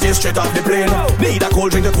the party straight off the plane. Need a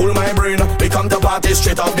cold drink to cool my brain. Become the party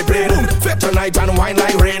straight off the plane. Fed tonight and wine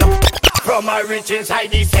like rain. From my rich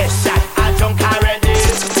inside the session, I drunk already.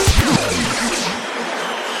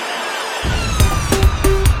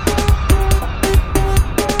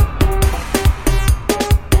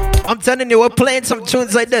 I'm telling you, we're playing some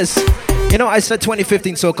tunes like this. You know, I said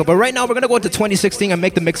 2015 soca, but right now we're gonna go to 2016 and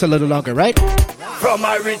make the mix a little longer, right? From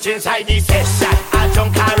my rich inside the session, I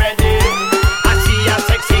drunk already. I see a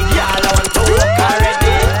sexy girl, I want to walk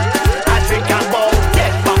already. I drink a bowl,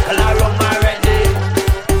 get buckle of rum already.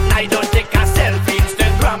 I don't take a selfie,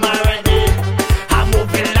 Instagram already. I'm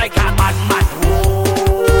moving like a madman.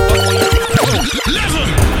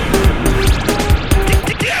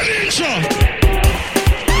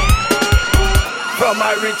 From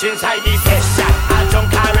my rich inside the session, I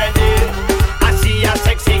drunk already. I see a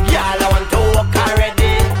sexy girl, I want to walk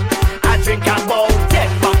already. I drink a bowl, get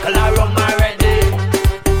buckle of rum already.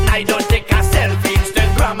 I don't take a selfie,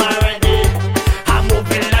 Instagram already. I'm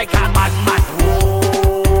moving like a madman.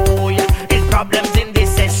 Whoa, yeah. It's problems in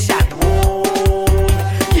this session. Whoa,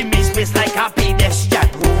 give me space like a pedestrian.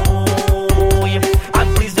 Whoa, yeah.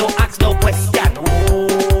 And please don't ask no question.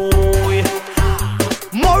 Whoa, yeah.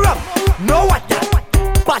 More up, no water.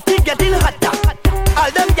 Party getting hotter.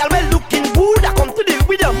 All them gyal well looking good. I come to deal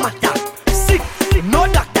with the matter. Sick, no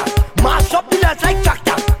doctor. Mash up the dance like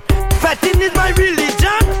tractor. Fetting is my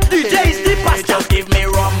religion. DJ is the pastor. Just give me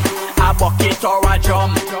rum, a bucket or a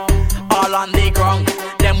drum. All on the ground.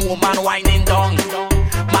 Them woman whining down.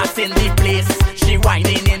 Mass in the place. She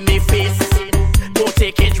whining in me face. Don't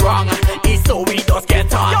take it wrong. It's so we just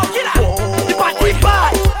get on. Yo, get out. The party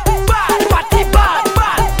bad. The party bad.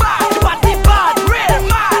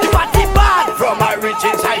 From my rich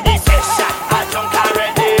inside the session, I drunk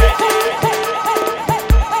already.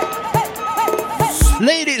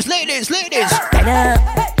 Ladies.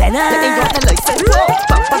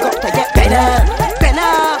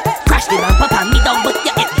 Crash the bumper, pan me down, but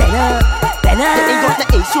you get better. You ain't got the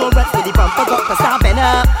insurance with the bumper, got the star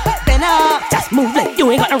better. Just move like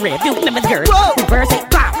you ain't got a review, lemon girl. Reverse it,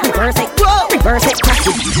 clap, reverse it, reverse it, crash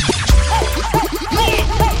it.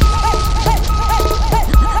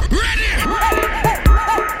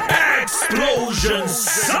 Explosion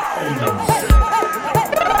Sound.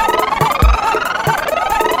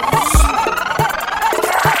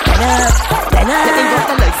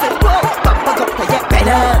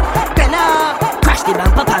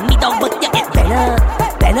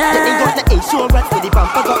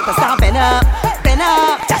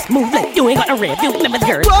 ain't got no review. Remember the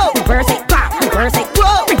girl. Reverse it, bop. Reverse it,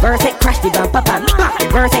 reverse it. Crash the bumper, bop.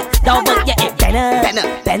 Reverse it, double yeah, it better.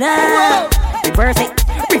 Reverse it,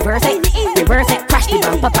 reverse it, reverse it. Crash the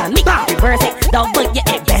bumper, bop. Reverse it, double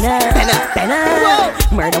yeah, it better.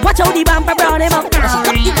 Murder, watch how the bumper brown him out. She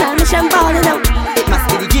got the transmission falling out. It must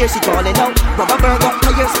be the gear she calling out. Rubber bird up,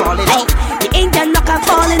 tires falling out. The engine knock her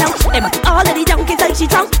falling out. They must all of the junk inside she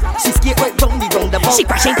drunk. She skate right round the roundabout. She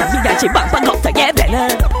crash into me and she bumper got to get better.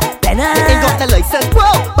 You ain't got the license,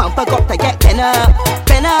 whoa. Bumper got to get better.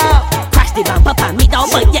 Crash the bumper pan me down,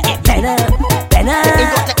 but yeah, it better. You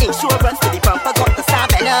ain't got the insurance for the bumper got to start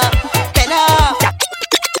better.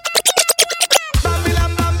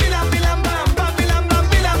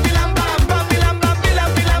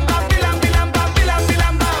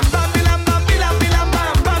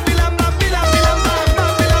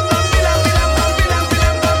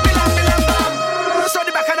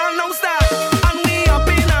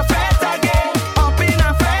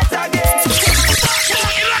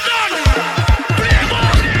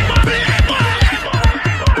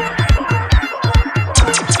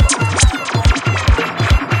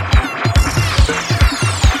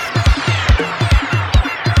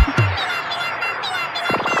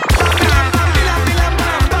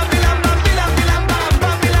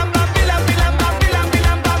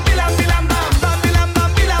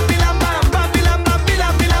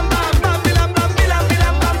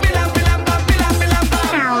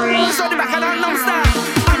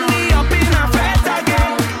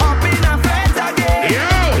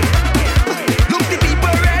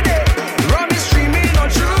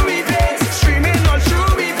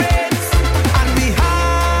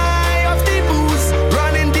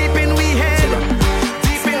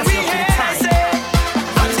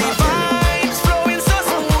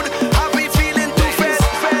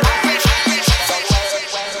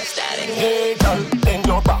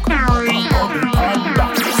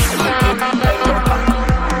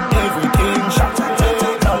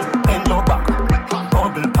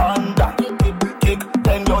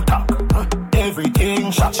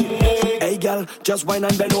 Just wine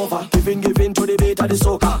and bend over, giving to the beat of the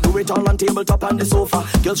soca. Do it all on tabletop on the sofa.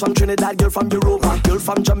 Girls from Trinidad, girl from Europa, girl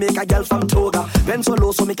from Jamaica, girl from Toga. Bend so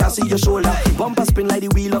low so me can see your shoulder. Bumper spin like the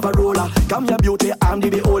wheel of a roller. Come your beauty, I'm the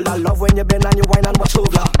beholder. Love when you bend and you wine and watch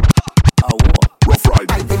over. Rough ride.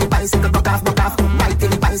 Right in the bicycle, buck off. Right in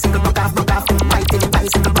the bicycle, buck off. Right in the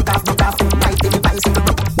bicycle, buck off. Right in the bicycle,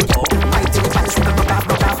 buck off. Right in the bicycle, buck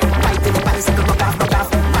off. Right in the bicycle, buck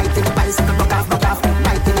off. Right in the bicycle, buck off.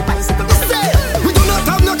 Right in the bicycle, buck off. We do not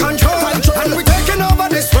have no control, and we're taking over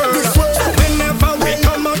this world. Whenever we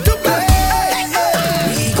come out to play,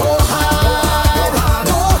 We go hard.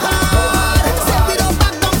 Say we don't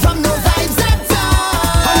back down from no vibes at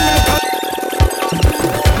all.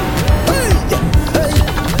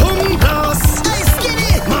 boom blast, Hey,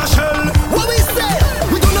 Skinny, Marshall. what we say?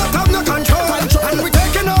 We do not have no control, and we're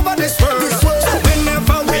taking over this world.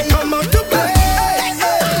 Whenever we come out to play,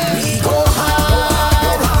 We go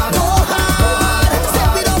hard. Say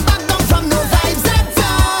we don't back down from no vibes at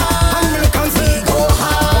all. Americans We go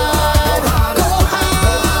hard.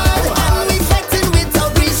 And we fighting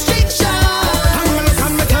without restriction.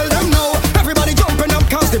 American, me tell them now. Everybody jumping up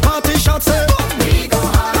 'cause the party shots say. We go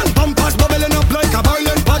hard. And bumpers bubbling up like a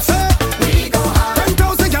boiling pot say. We go hard.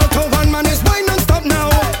 10,000 gal to one man is wine non-stop now.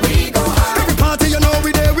 We go hard. Every party you know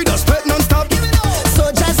we there, we just spit non-stop. So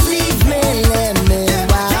just leave me, let me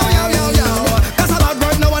Yo. That's a bad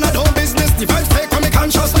word now and I don't business. The vibes take from me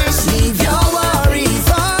consciousness. leave your worries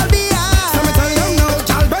all behind. So me tell them now,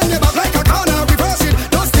 gal bend your back like a corner. Reverse it,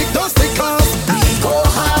 don't stick cause. We go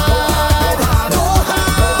hard.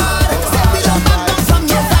 Say we don't back down from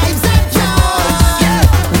no vibes at all.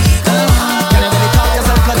 We go hard. Can you really talk just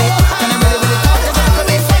a little bit? Can you really talk just a little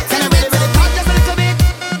bit? Can you really talk just a little bit?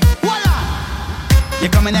 Voila! You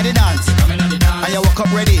coming at the dance, and you walk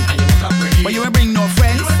up ready. But you ain't bring no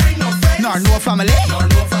friends, nor no family.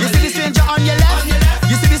 You see the stranger on your left,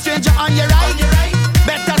 you see the stranger on your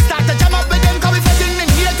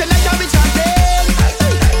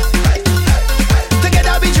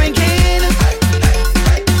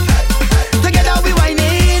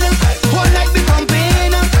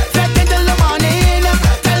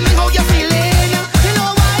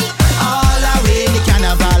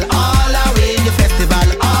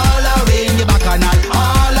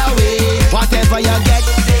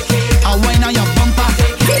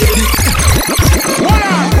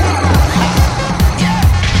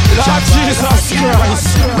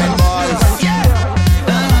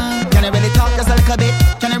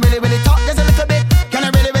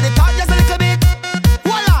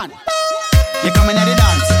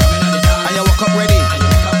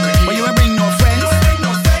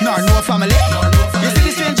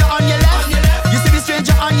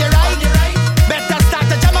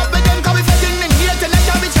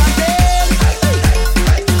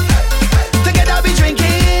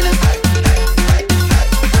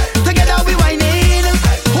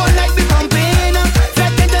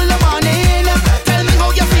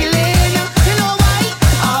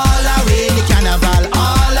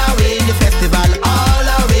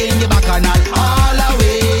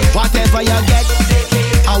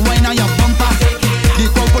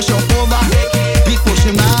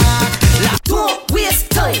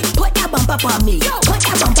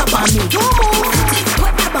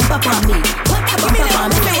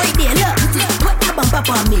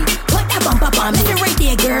on me. Right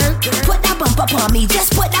there, girl. Put that bump up on me.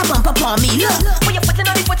 Just put that bump up on me. Look. When you're putting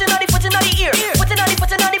on the footing on the footing on the ear. Putting on the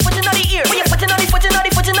footing on the footing on the ear. When you're putting on the footing on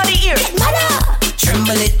the footing on the ear.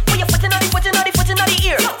 Tremble it. When you're putting on the footing on the footing on the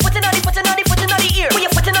ear. Putting on the footing on the footing on the ear. When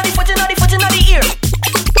you're putting on the footing on the footing on the ear.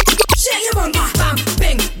 Shake your bum. Bam,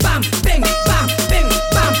 bing, bam, bing, bam, bing,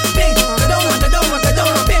 bam, bing. Go down,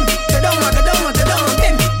 bim. Go down,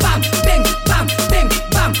 bim. Bam, bing, bam, bing,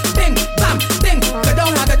 bam, bing, bam, bing. Go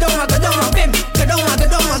down, bim. Go down,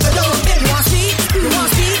 bim. You want speed? You want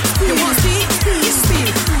speed? You want speed? It's speed.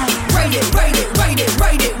 Ride it, ride it, ride it,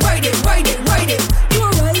 ride it, ride it, ride it, ride it. You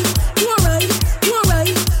alright? You alright? You alright?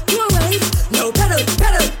 You alright? No pedal,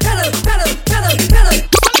 pedal, pedal, pedal, pedal, pedal.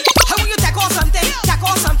 How will you tackle something?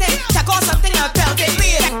 Tackle something, tackle something and belt it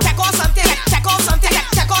lead. Tackle something, tackle something,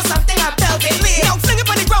 tackle something and belt it lead. Now fling it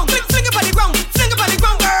on the ground, fling it on the ground, fling it on the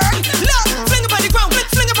ground, girl. Look, fling it on the ground,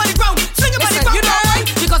 fling it on the ground, fling it on the ground. You know why?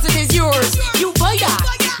 Because it is yours. You buy that.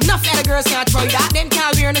 Enough other girls can't try that. Them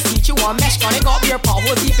can't wear in the seat. You want mesh on it, got your paw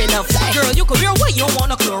hole deep enough. Girl, you could wear what you don't want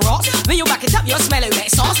no Clorox. When you back it up, you smell it like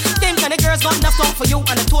sauce. Them kind of girls got enough talk for you,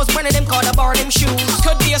 and the toes burning them call the bar them shoes.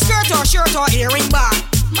 Could be a skirt or shirt or earring bar.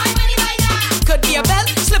 My money by that. Could be a belt,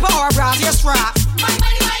 slipper or brassiere strap. My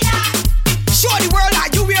money by that. Show the world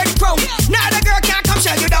that you wear the crown. Now the girl can't come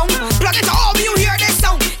shut you down. Plug it to all when you hear this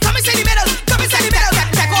sound. Come inside the middle, come inside the middle.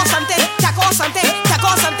 Tackle something, tackle something,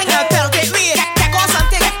 tackle something and belt it lead. Tackle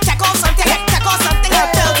something, tackle something, tackle something and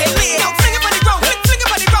belt it lead. Now fling it on the ground, fling it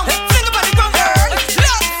on the ground, fling it on the ground, girl.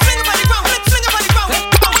 Look, fling it on the ground, fling it on the ground.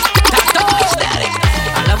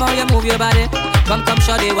 I love how you move your body. Come,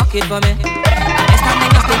 shawty, walk it for me. Next time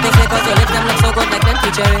you stick this way, cause your lips them look so good like them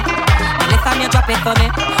cherry. And next time you drop it for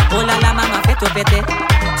me, oh la la mama, fit to pity.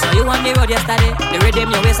 So you on the road yesterday, the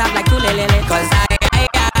rhythm your waist up like two lelele. Cause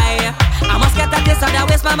I must get a taste of that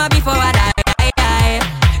waist mama before I die.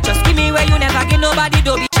 Just give me where you never give nobody,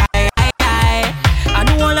 don't be shy. I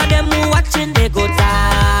know all of them who watching, they go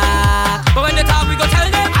talk. But when they talk, we go tell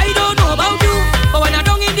them, I don't know about you. But when I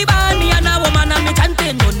don't in the band, me and a woman and me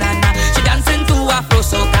chanting, no nana. She dancing to Afro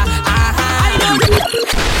soca. I know.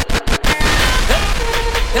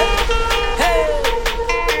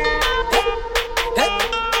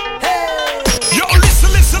 Yo,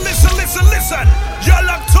 listen. You're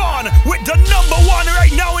locked on with the number one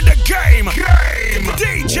right now in the game.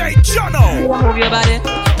 DJ Jono. Move your body,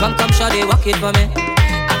 come shawty, walk it for me.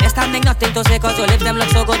 I'm standing nothing to say cause your lips them look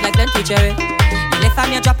so good like plenty cherry. You lift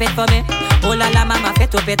and you drop it for me, oh la la mama,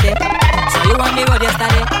 fit to pity. So you on the road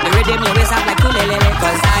yesterday, the rhythm your waist up like two lelele.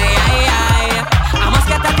 Cause I must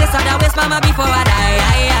get a taste of that waist mama before I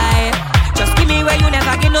die. Just give me where you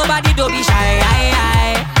never give nobody, don't be shy.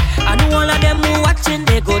 I know all of them who watching,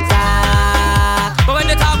 they go talk. But when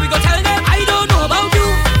they talk, we go tell them, I don't know about you.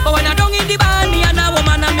 But when I don't in the band, me and a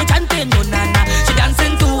woman and me chanting, no nana. She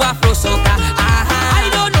dancing to Afro soca. I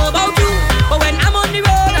don't know about you. But when I'm on the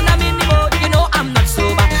road and I'm in the boat, you know I'm not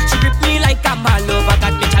sober. She grip me like I'm all over,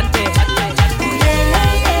 got me chanting.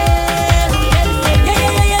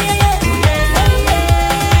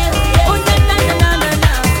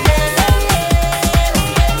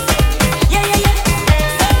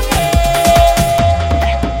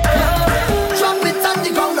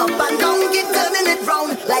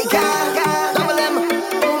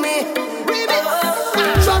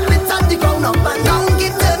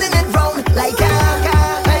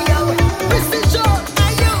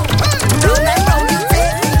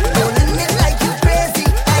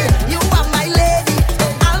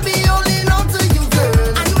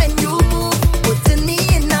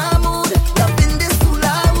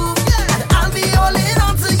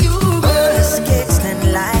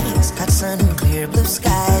 Blue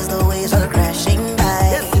skies, the waves are crashing by.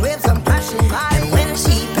 Yes, waves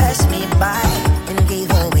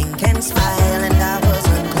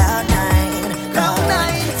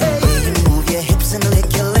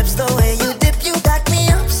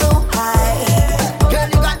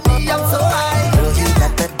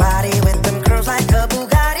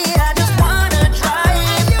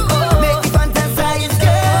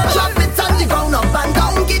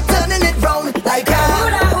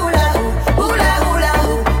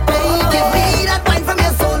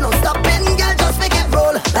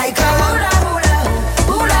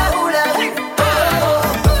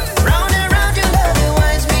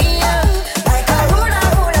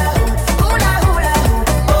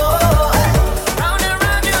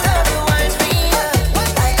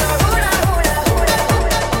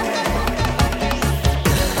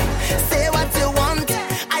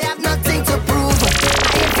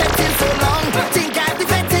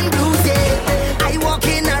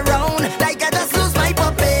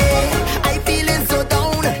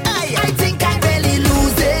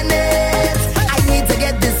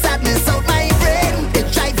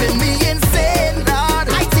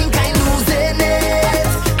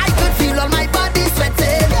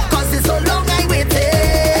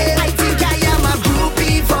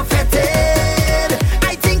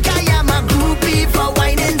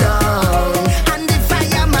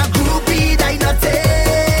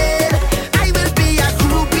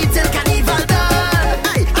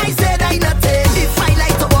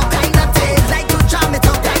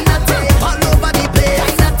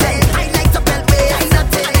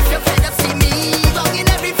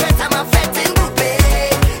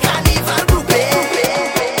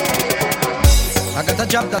I got a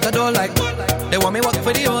job that I don't like. They want me work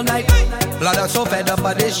for the whole night. Blood, I'm so fed up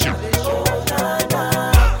by this shit.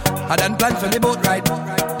 I done planned for the boat ride.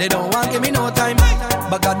 They don't want give me no time,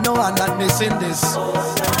 but God know I'm not missing this.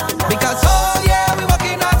 Because oh yeah, we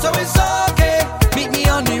working hard, so it's okay. Meet me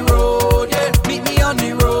on the road, yeah. Meet me on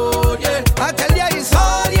the road, yeah. I tell ya it's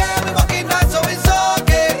hard, yeah. We working hard, so it's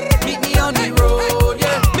okay. Meet me on the road,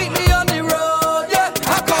 yeah. Meet me on the road, yeah.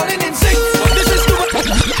 I'm calling in sick, but this is too much.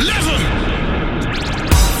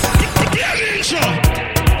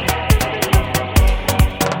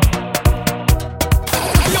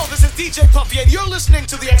 Yo, this is DJ Puffy, and you're listening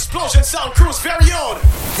to the Explosion Sound Crew's very own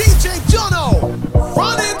DJ Jono.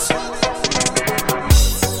 Run it!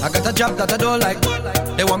 I got a job that I don't like.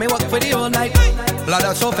 They want me work for the whole night. Lord,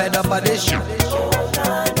 I'm so fed up by this shit.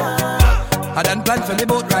 I done planned for the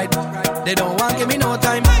boat ride. They don't want give me no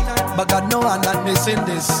time, but God know I'm not missing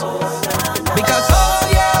this. Because oh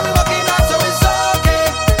yeah, we working hard, so it's okay.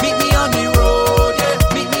 Meet me on the road, yeah.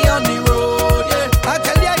 Meet me on the road, yeah. I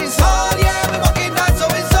tell ya it's hard, yeah. We working hard, so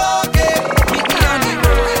it's okay. Meet me on the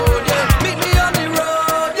road, yeah. Meet me on the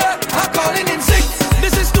road, yeah. I'm calling in sick.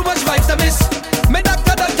 This is too much vibes to miss. My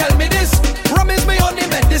doctor don't tell me this. Rum is my only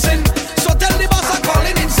medicine. So tell the boss I'm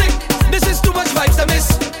calling in sick. This is too much vibes to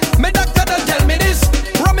miss. My doctor don't tell me this.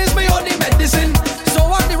 Rum is my only medicine. So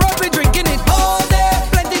on the road we drinking it all day.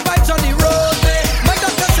 Plenty vibes on the road, man. My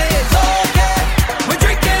doctor say it's okay. We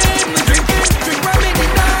drinking, drink rum in the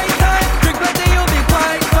night time. Drink plenty, you'll be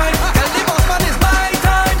quite fine. Tell the boss man it's my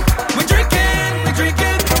time. We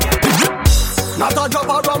drinking. Not a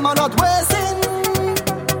drop of rum, I'm not wasting.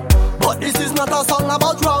 But this is not a song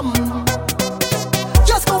about rum.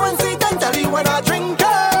 Just go and see and tell you when I drink it.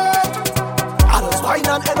 I just wine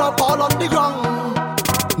and end up all on the ground.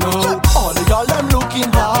 No, all the y'all them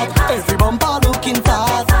looking hot. Every bumper looking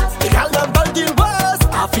fat. The y'all them belting worse.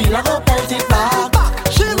 I feel like a belting back.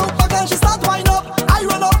 She look back and she start wind up. I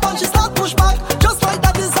run up and she start push back. Just like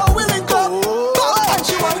that is how we link up. And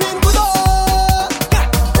she whining good up.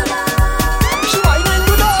 She whining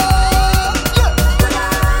good up.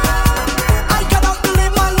 I cannot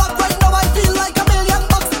believe my luck right now. I feel like $1 million.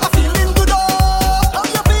 I'm feeling good up. How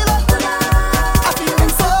you feeling? I'm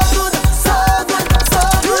feeling so good, so good, so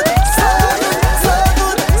good, so good, so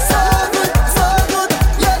good, so good, so good.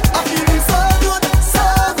 Yeah, I'm feeling so good, so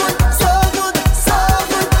good, so good, so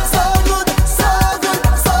good, so good, so good,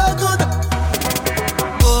 so good.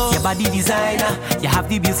 Your body designer, you have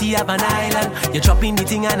the beauty of an island. You're chopping the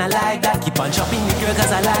thing and I like that. Keep on chopping the girl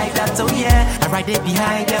cause I like that. So yeah, I'm right there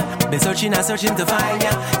behind ya. Been searching and searching to find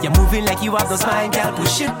ya. You're moving like you have no spine, girl.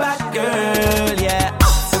 Push it back, girl, yeah.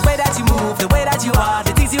 The way that you move, the way that you are,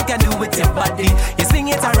 the things you can do with your body. You swing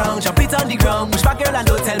it around, jump it on the ground. Push back, girl, and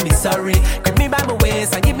don't tell me sorry. Grip me by my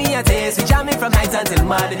waist and give me a taste. We jamming from night until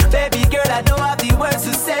morning. Baby girl, I don't have the words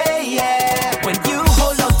to say, yeah. When you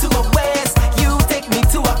hold on to my waist, you take me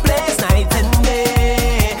to a place night and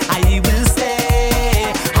day. I will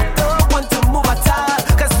stay. I don't want to move at all,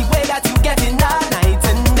 cause the way that you get in all night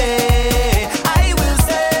and day. I will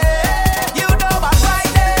stay. You know I'm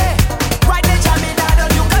right there jamming down on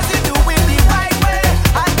you, cause you do it the right way.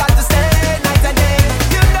 I got to stay night and day.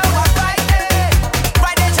 You know I'm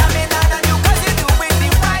right there jamming down on you, cause you do it the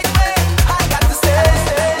right way. I got to stay.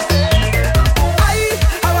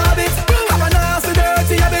 I have it.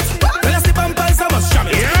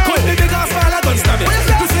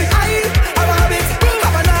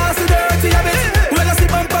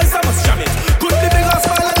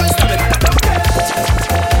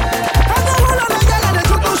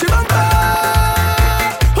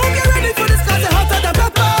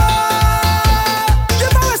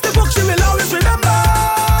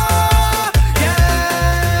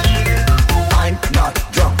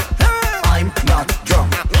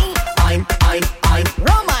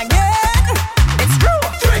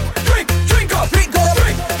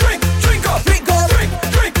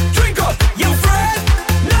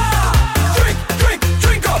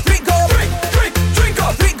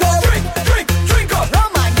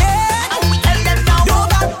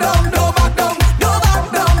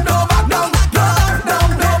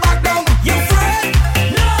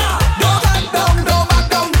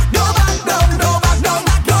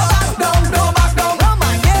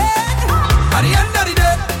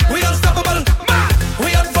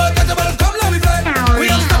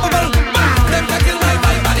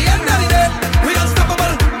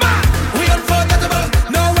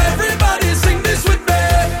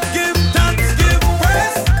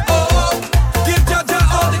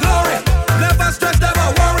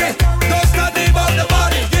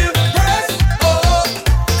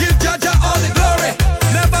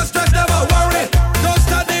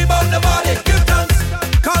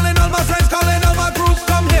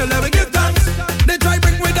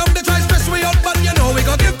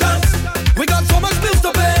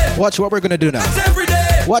 Watch what we're gonna do now.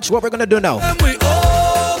 Watch what we're gonna do now. And we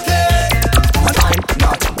okay. And I'm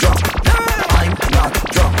not drunk. I'm not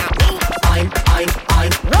drunk. I'm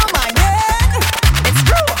reminded. It's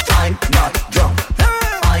true. I'm not drunk.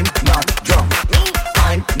 I'm not drunk.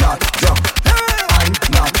 I'm not drunk. I'm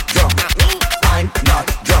not drunk. I'm not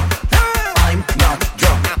drunk. I'm not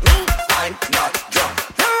drunk. I'm not drunk.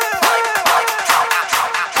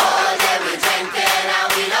 All day we drinking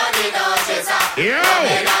and we don't need no chaser.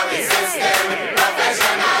 Coming out with system,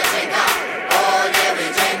 professional drinker. All day we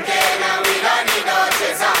drinking and we don't need no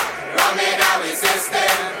chaser. Coming out with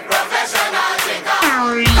system, professional drinker.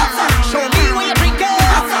 Show me what you're drinking.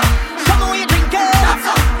 Show me what you're drinking.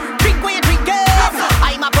 Drink what you're drinking.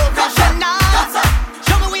 I'm a professional.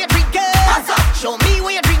 Show me what you're drinking. Show me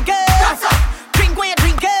what you're drinking. Drink what you're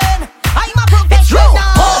drinking. I'm a professional.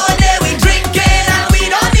 All day we drinking and we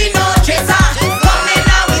don't need no chaser. Coming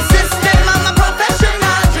out with system, I'm a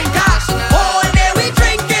professional drinker. All day we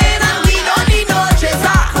drinking and we don't need no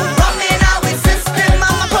chaser. Coming out with system,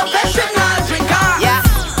 I'm a professional drinker. Yeah,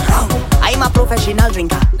 I'm a professional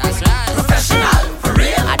drinker. That's right. Professional, for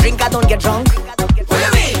real. I drink, I don't get drunk. What do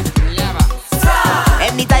you mean?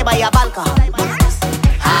 Anytime I have alcohol,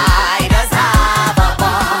 I just have a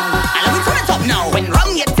ball. And let me turn it up now. When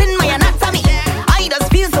rum gets in my anatomy, I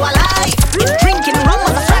just feel so alive. If drinking rum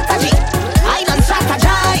was a strategy, I don't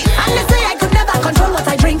strategize. And they say I could never control what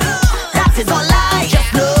I drink. That is all lie.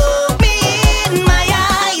 Just look me in my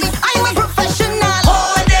eyes. I'm a professional.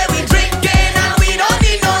 All day we drinking and we don't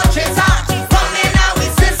need no chaser. Coming out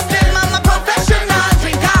with system, I'm a professional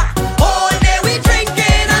drinker. All day we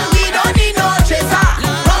drinking and we don't need no chaser.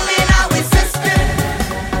 Coming out with system.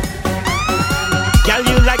 Girl,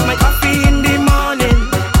 you like my coffee in the morning.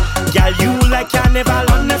 Girl, you like carnival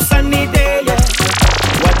on a sunny day. Yeah.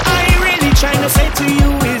 What I really trying to say to you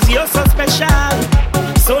is you're so special.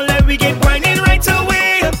 So let me get whining right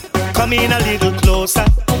away. Come in a little closer,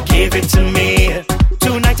 give it to me.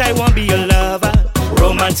 Tonight I won't be your lover,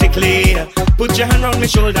 romantically. Put your hand on my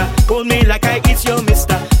shoulder, hold me like I it's your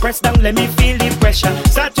mister. Press down, let me feel the pressure.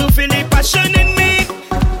 Start to feel the passion in me.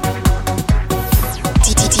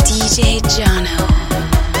 DJ Jono.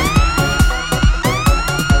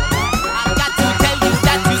 I got to tell you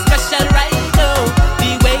that you special right now. The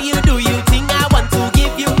way you do you thing, I want to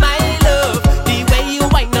give you my love. The way you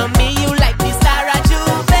whine on me, you like the star of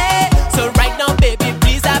Juve. So right now, baby,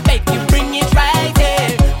 please, I beg you, bring it right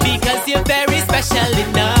here. Because you're very special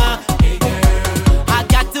enough. I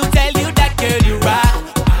got to tell you that, girl, you rock.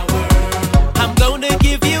 I'm gonna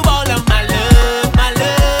give you all of my love, my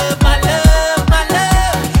love, my love, my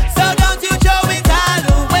love. So don't you throw it all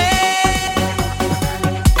away.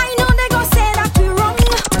 I know they gon' say that we wrong.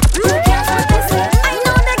 Who cares what they say? I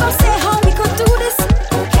know they gon' say how we could do this.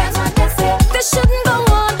 Who cares what they say? This shouldn't go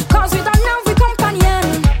on, cause we don't have we companion.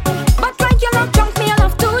 But like you love drunk, me I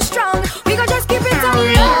love too strong. We gon' just keep it on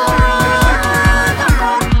love.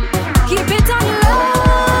 Keep it on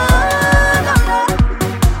love.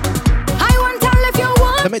 I won't tell if you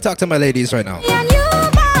want Let me talk to my ladies right now. me and you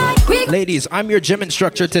buy. We Ladies, I'm your gym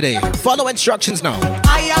instructor today. Follow instructions now.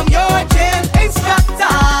 I am your gym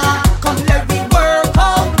instructor. Come let me work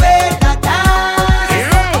out with the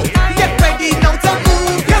dance. Get ready now to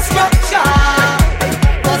move your structure.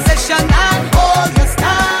 Position and hold your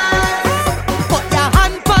stance. Put your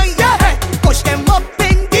hand on your head, push them up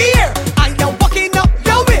in the air. And you're walking up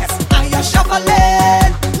your waist, and you're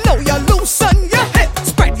shuffling. Now you loosen your hip,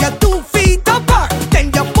 spread your 2 feet apart. Then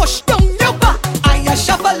you push down your back, and you're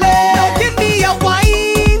shuffling. Now give me a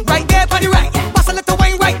wine right there on the right. Pass a little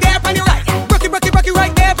wine right there on the right. Rocky, rocky, rocky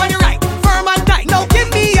right there on the right. Firm and tight. Now give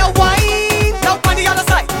me a wine. Now on the other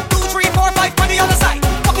side. 2, 3, 4, 5 on the other side.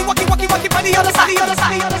 Walkie, walkie, walkie, walkie on the other side. The other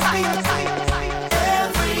side. The other side. The other side.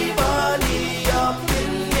 Everybody up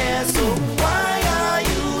in here, so why are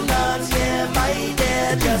you not here, my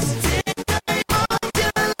dear? Just take time out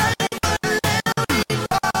your life and let me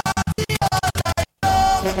party all night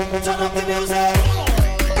long. Turn up the music.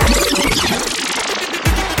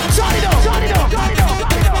 Shut it up, shut it up, shut it up.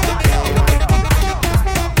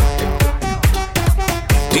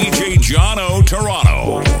 DJ Jono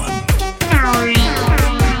Toronto.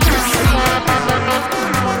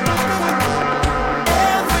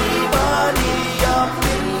 Everybody up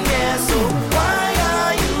in here, so why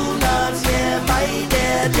are you not here, my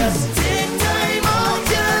dear? Just take time out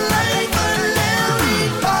your life and let me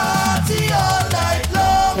party all night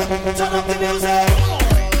long. Turn up the music.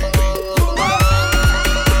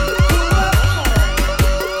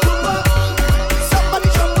 Somebody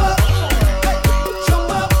jump up, jump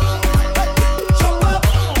up, jump up.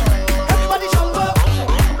 Everybody jump up.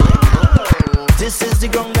 This is the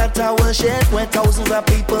ground that I the shit where thousands of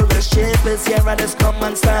people will shape is here. I just come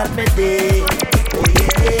and start my day. Oh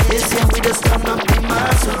yeah, this year we just turn up the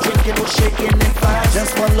mass. So drinking, no shaking and fast.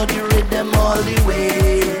 Just follow the rhythm all the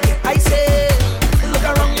way. I say, look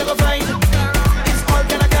around, you go find it's all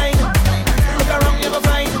kind of kind. Look around, you go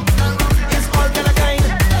find it's all kind of kind.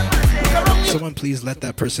 Look around, Someone please let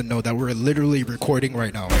that person know that we're literally recording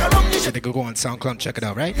right now. So they could go on SoundCloud and check it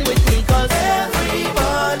out, right? with me, cause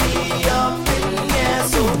everybody up in here.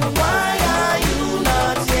 So why are you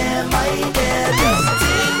not here, my dear? Just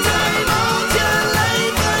take time out your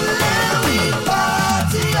life and let me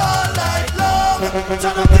party all night long.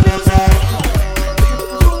 Turn up the music.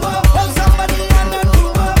 Groove up, hold somebody and then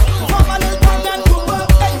groove up. Form a little band and groove up.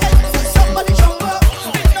 Hey, hey, somebody jump up.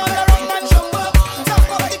 Spin all around and jump up. Jump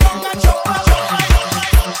up the ground and jump up.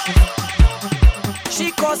 She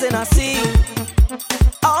causing a scene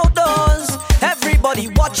outdoors, everybody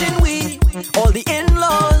watching we, all the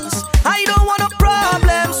in-laws. I don't want no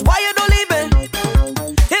problems, why you don't leave it?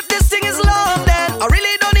 If this thing is love, then I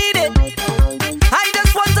really don't need it. I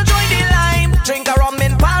just want to join the line, drink a rum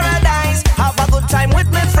in paradise, have a good time with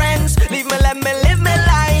my friends, leave me, let me live my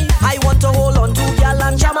life. I want to hold on to girl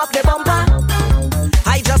and jam up the bumper.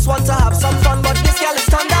 I just want to have some fun, but this girl is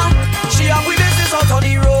turned down. She have with business out on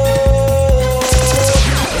the road.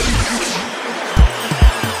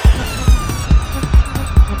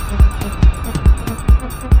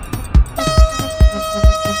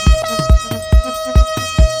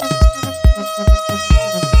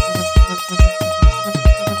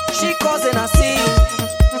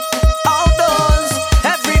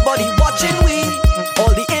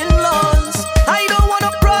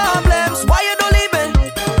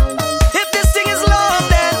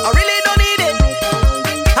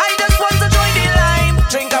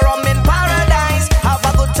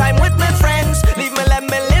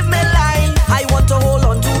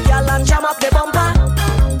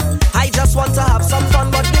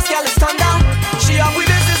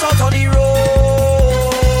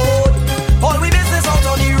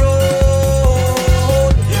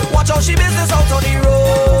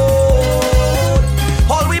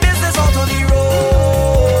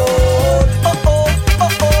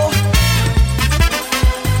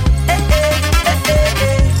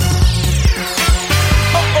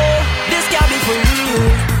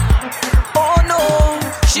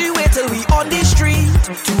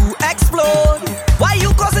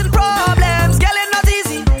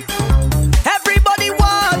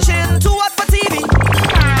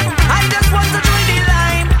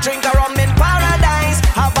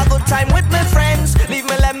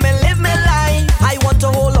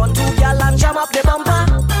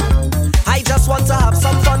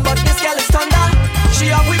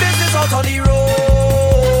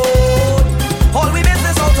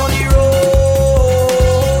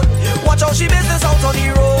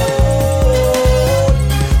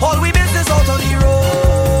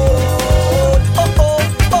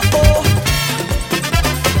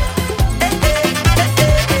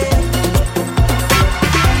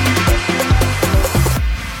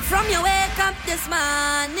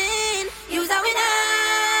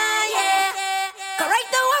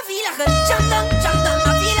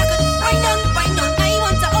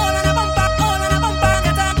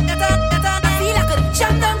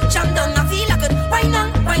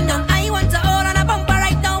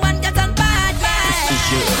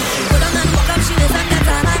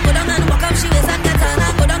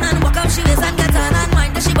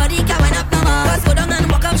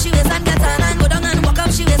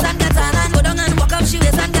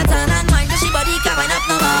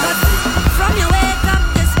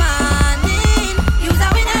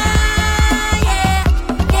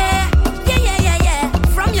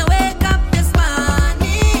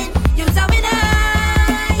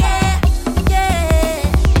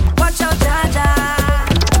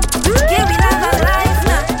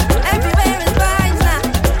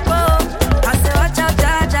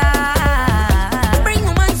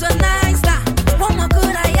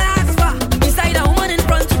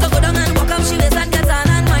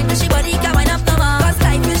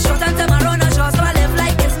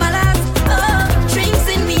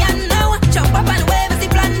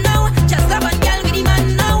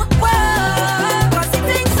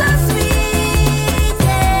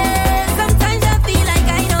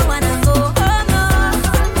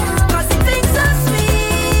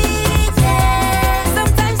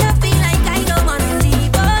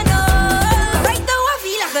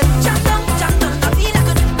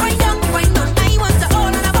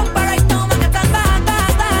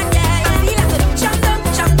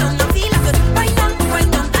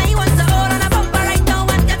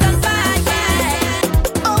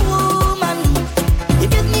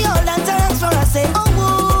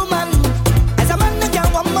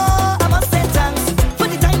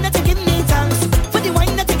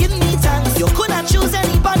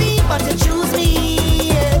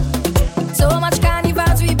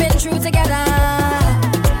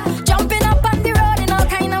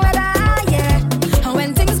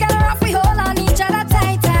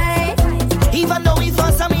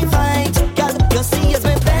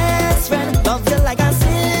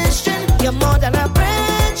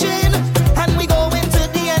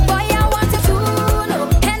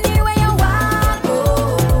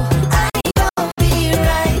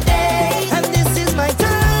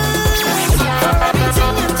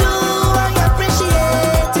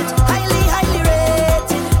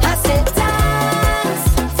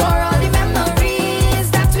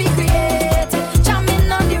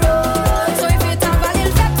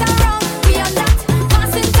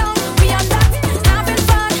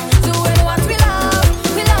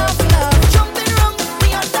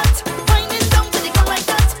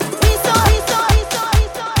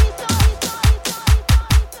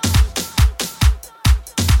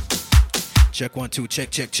 Check 1 2,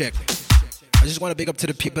 check. I just want to big up to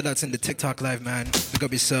the people that's in the TikTok live, man. Big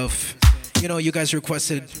up yourself. You know, you guys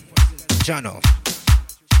requested Jono.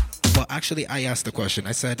 Well, actually, I asked the question.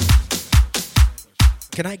 I said,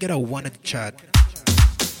 can I get a one in the chat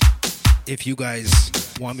if you guys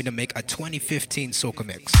want me to make a 2015 soca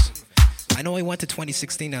mix? I know I went to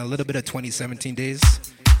 2016 and a little bit of 2017 days,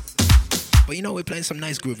 but you know, we're playing some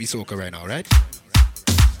nice groovy soca right now, right?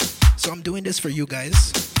 So I'm doing this for you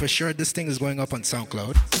guys. For sure, this thing is going up on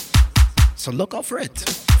SoundCloud. So look out for it.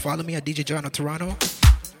 Follow me at DJ Jono Toronto.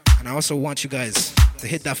 And I also want you guys to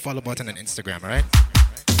hit that follow button on Instagram, alright?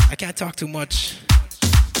 I can't talk too much.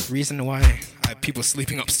 Reason why I have people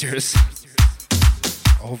sleeping upstairs.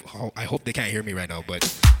 I hope they can't hear me right now, but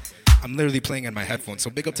I'm literally playing on my headphones. So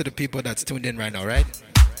big up to the people that's tuned in right now, right?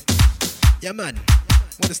 Yeah, man.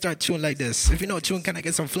 I want to start tune like this. If you know tune, can I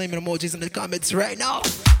get some flaming emojis in the comments right now?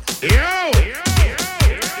 Yo!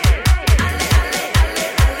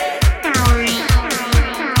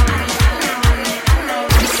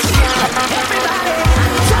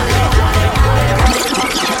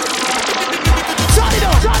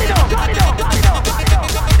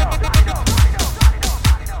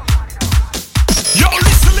 Yo,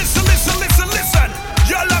 listen.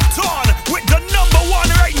 You're locked on with the number one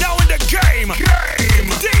right now in the game.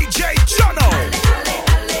 DJ Jono.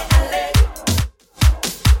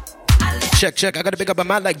 Check. I gotta pick up a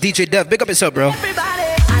man like DJ Dev. Big up yourself, bro. Everybody,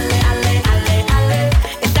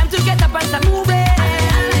 it's time to get up and start moving.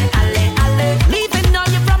 Leaving all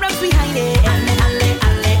your problems behind it.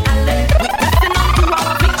 We're pressing on to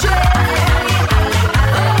our victory.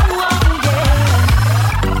 Oh, yeah.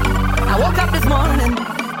 I woke up this morning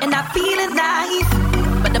and I feel it nice,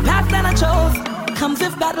 but the path that I chose comes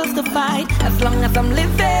with battles to fight. As long as I'm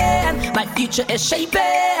living, my future is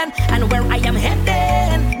shaping, and where I am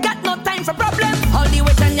heading, got no time for problems. All the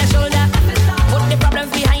weight on your shoulder, put the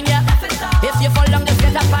problems behind you. If you fall down, just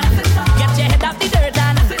get up and get your head off the dirt.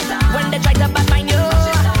 And when they try to bad mind you,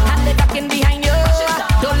 hand it back in behind you.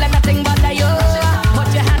 Don't let nothing bother you.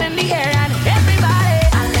 Put your hand in the air and everybody,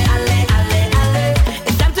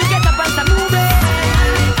 it's time to get up and start moving.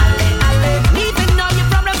 Leaving all your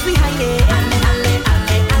problems behind it.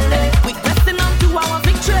 We're pressing on to our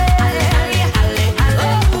victory. Oh,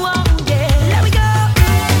 yeah, there we go.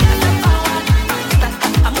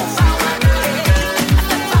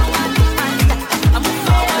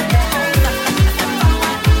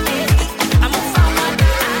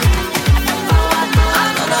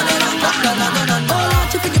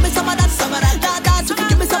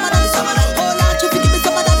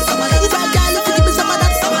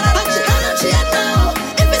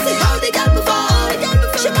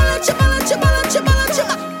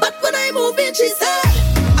 She said,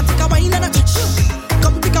 I take a wine and a touch.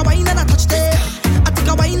 Come take a wine and a touch there. I take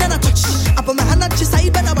a wine and a touch. I put my hand at your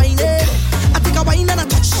side, better wine it. I take a wine and a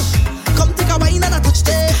touch. Come take a wine and a touch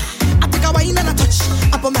there. I take a wine and a touch.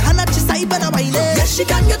 I put my hand at your side, better wine it. Yes, she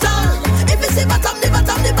can get on. If it's a bottom, the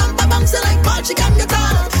bumper bounce like ball, she can get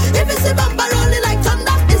on. If it's a bumper rolling like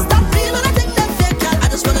thunder, it's that feeling I think that fake girl. I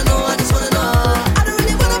just wanna know. I don't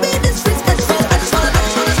really wanna be disrespectful. I just wanna know.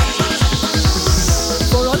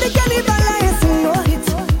 For all the caliber.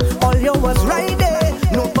 You was right there,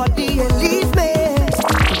 nobody will leave me.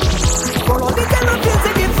 For all the yellow kids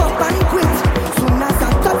they give up and quit. Soon as I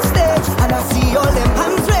touch stage and I see all them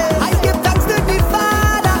hands raised, I give thanks to the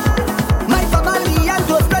Father. My family and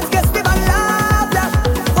those friends guess they love that.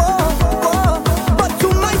 Oh, but to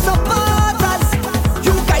my supporters,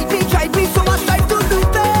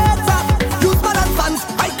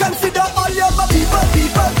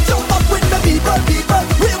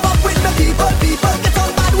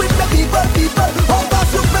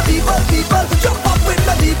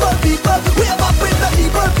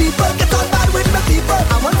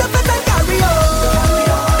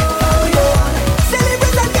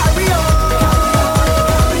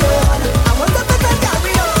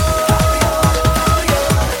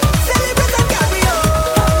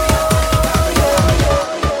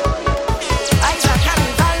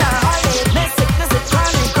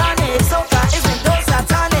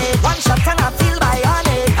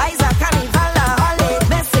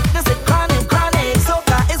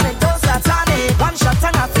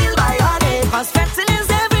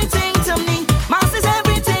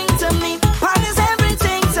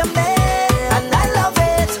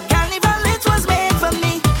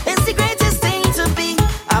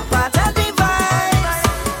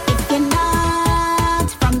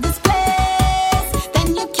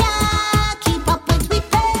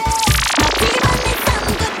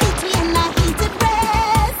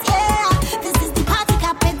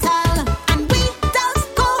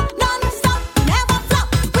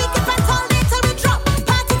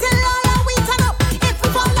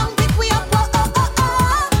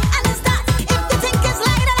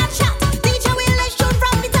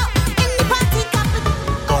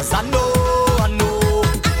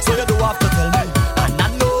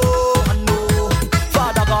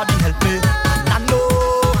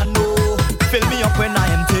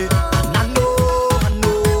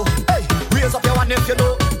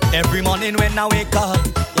 morning when I wake up,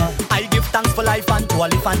 I give thanks for life and to all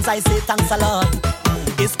the fans I say thanks a lot.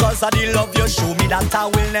 It's cause of the love you show me that I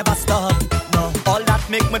will never stop. No, all that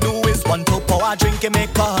make me do is want to pour a drink and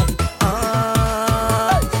make up.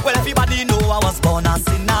 Well, everybody know I was born a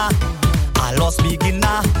sinner, I lost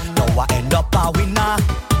beginner, now I end up a winner.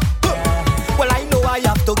 Well, I know I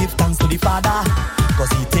have to give thanks to the Father,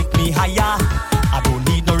 cause he take me higher, I don't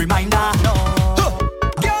need no reminder, no.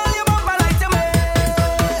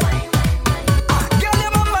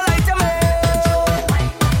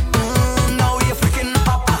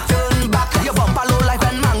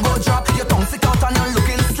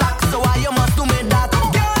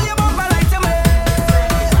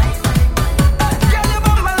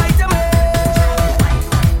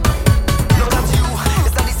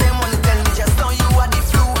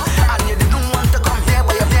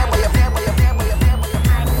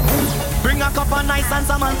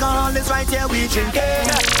 It's right here we drinking.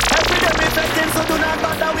 Every day we festing, so do not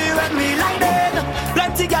bother we when we lighting.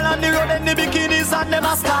 Plenty gal on the road in the bikinis and the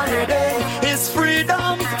masquerade. It's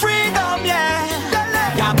freedom, freedom, yeah.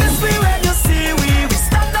 Yeah, best we when you see we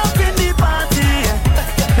stand up in the party.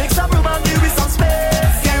 Make some room and give we some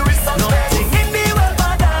space. Nothing in the world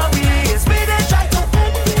bother we. It's me they try to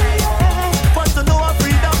end me, yeah. Want to know what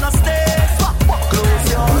freedom no stays. Close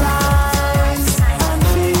your eyes and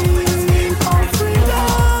feel all freedom.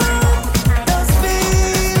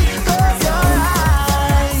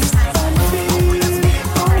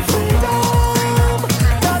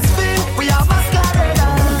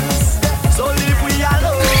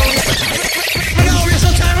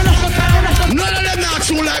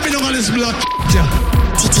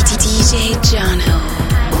 DJ Jono.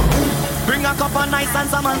 Bring a cup of nice and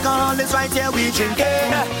some alcohol, it's right here we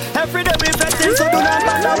drinking. Every day we festing, so do not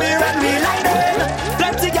bother we when we lighting.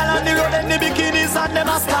 Plenty gal on the road in the bikinis and the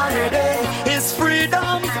masquerade. It's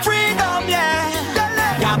freedom, freedom, yeah.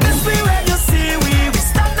 Yeah, best we when you see we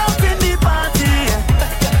stand up in the party.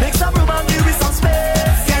 Make some room and give we some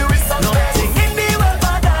space. Nothing in the world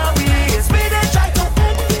bother we. It's me they try to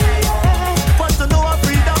end me, yeah. Want to know what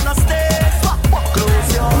freedom no stays. Close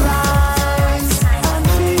your eyes and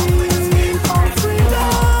feel all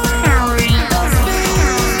freedom. Just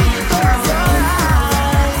feel, close your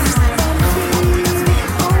eyes and feel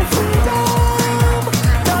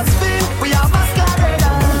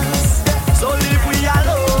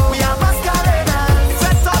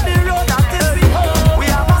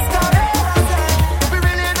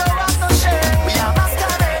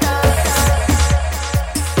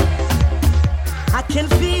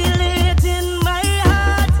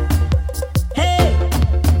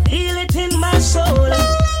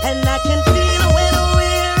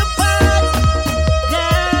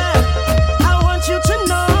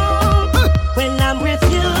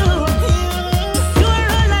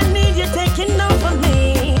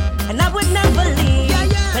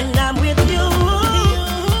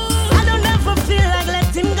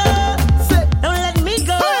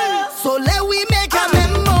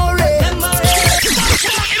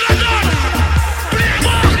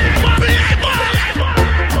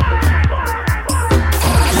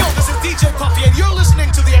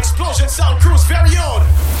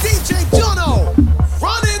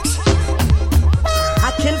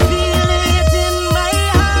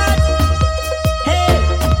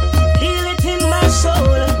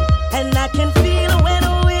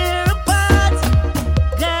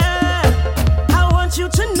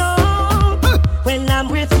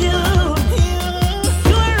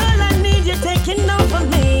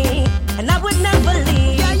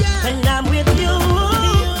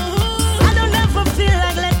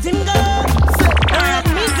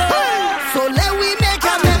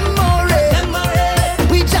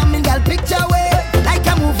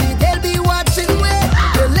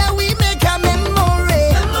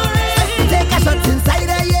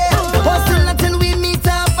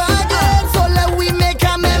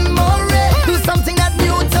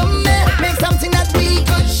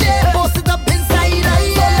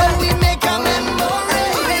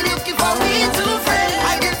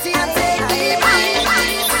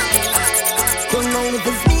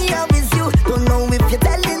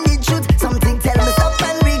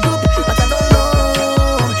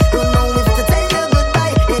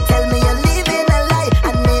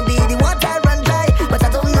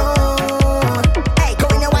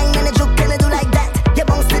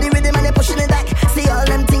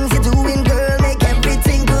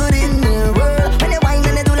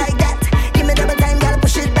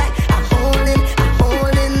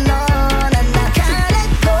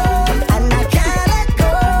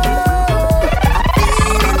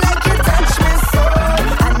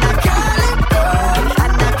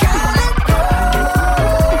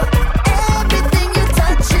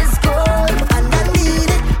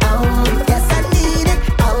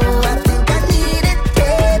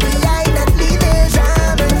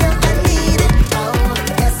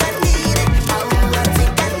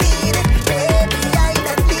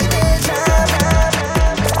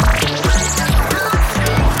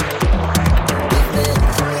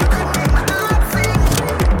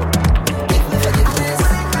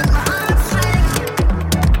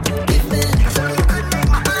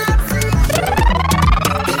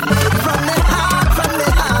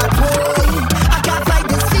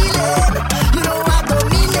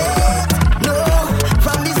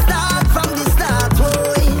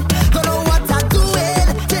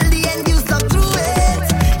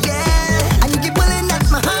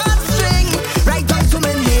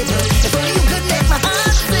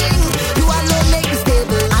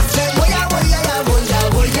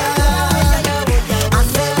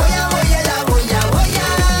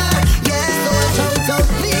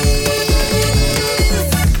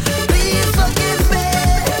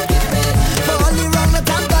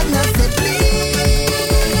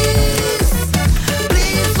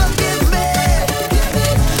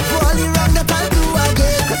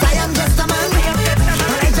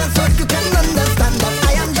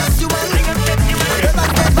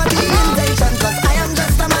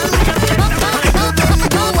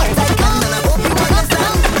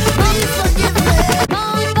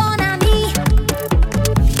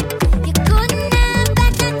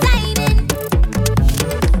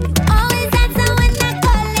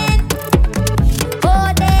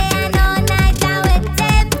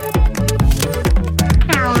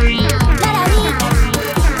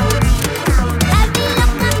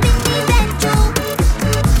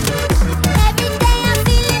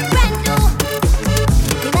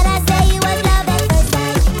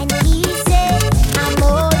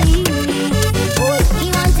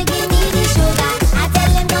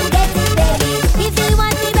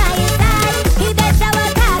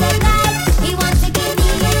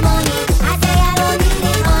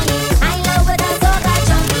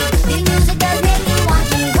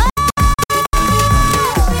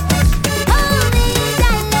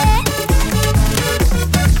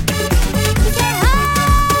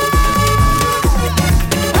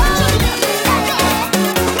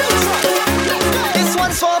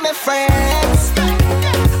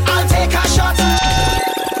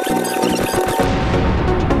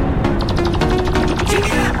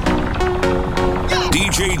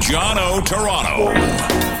Jono Toronto.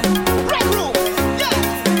 Red Room,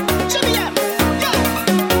 yeah. Jimmy M, yeah.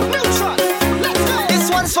 Neutron, let's go.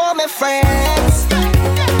 This one's for my friends.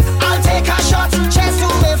 I'll take a shot, cheers to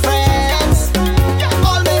my friends.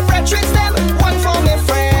 All my brethren, them, one for my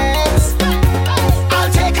friends.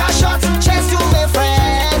 I'll take a shot, cheers to my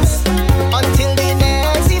friends. Until the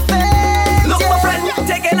next event. Look, my friend,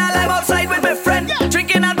 taking a life outside with my friend.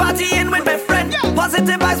 Drinking and partying with my friend.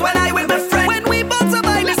 Positive vibes when I with my friend. When we bounce a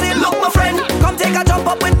vibe, they say, look, my friend, come take a jump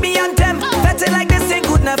up with me and them. Better like this thing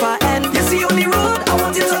could never end. You see on the road, I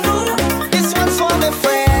want you to know. This one's for my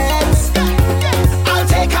friends. I'll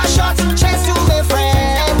take a shot, cheers to my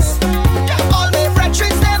friends. All my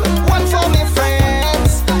brethren, them, one for my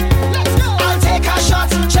friends. I'll take a shot,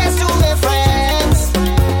 cheers to my friends.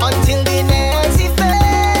 Until the next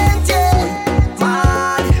event, yeah.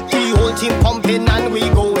 Man, the whole team pumping and we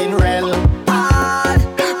going real. Bad,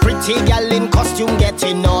 pretty gal in costume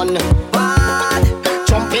getting on. Bad,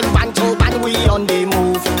 jumping band to band, we on the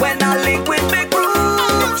move. When I link with big groove.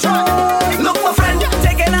 Look, my friend,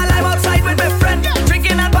 taking a life outside with my friend.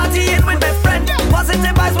 Drinking and partying with my friend.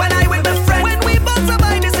 Positive vibes when I with my friend. When we bounce a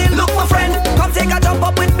vibe, they say, look, my friend, come take a jump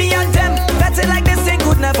up with me and them. Better like this thing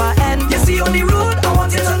could never end. You see on the road, I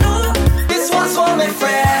want you to know. This one's for my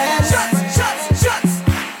friends. Shots, shots, shots,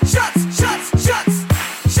 shots, shots, shots,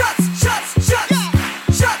 shots, shots, shots,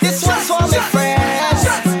 shots. This one's for my friends.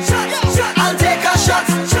 I'll take a shot.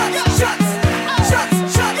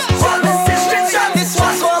 All my sisters, this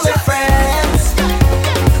one's for my friends.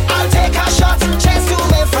 I'll take a shot, cheers to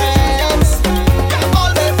my friends.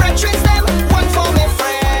 All my brethren, them, one for my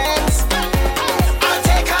friends. I'll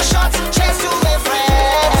take a shot, cheers to my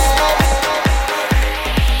friends.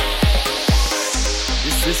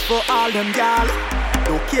 This is for all them gal.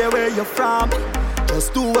 Don't care where you're from,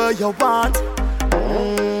 just do what you want.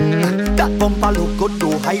 That bumper look good,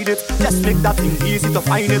 don't hide it. Just make that thing easy to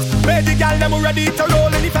find it. Where the gal them ready to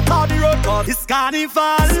roll, and if I call the road, cause it's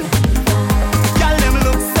carnival. Gal them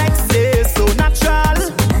look sexy, so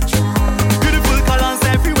natural. Beautiful colors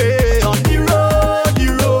everywhere on the road, the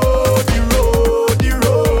road, the road, the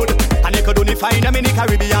road. And you could only find them in the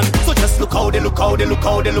Caribbean. So just look how they look how they look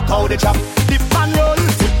how they look how they jump. Dip and roll,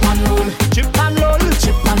 dip and roll, chip and roll,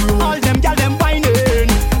 chip and roll. All them gal them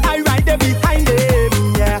whining, I ride them behind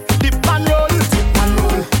them, yeah. Dip and roll, chip and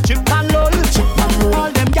roll, chip and roll, chip and roll.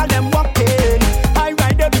 All them gal them walking, I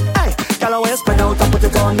ride them. Hey, gal always spread out and put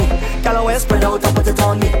it on me. Gal always spread out and put it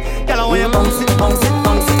on me. Gal always bounce it, bounce it,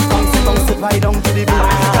 bounce it, bounce it, bounce it right down to the beat. Gal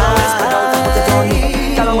always spread out and put it on me.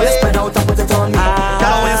 Gal always spread out and put it on me.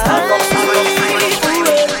 Gal always stand up.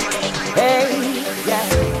 Hey,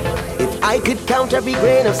 yeah. If I could count every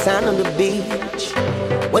grain of sand on the beach,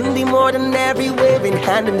 wouldn't be more than every waving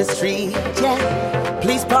hand in the street, yeah.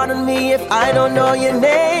 Please pardon me if I don't know your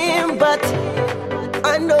name, but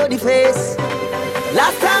I know the face.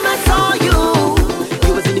 Last time I saw you,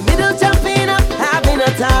 you was in the middle jumping up, having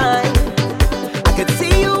a time. I could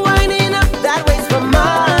see you winding up that waist from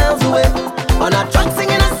miles away. On a trunk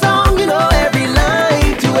singing a song, you know every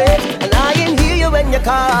line to it. And I can hear you when you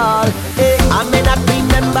call. Hey, I may not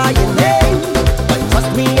remember your name, but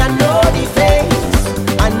trust me, I know the face.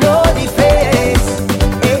 I know the face.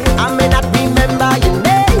 Hey, I may not remember your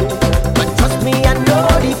name, but trust me, I know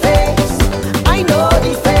the face. I know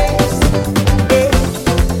the face. Hey,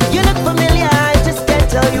 you look familiar, I just can't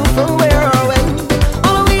tell you from where or when.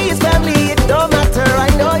 All we is family, it don't matter. I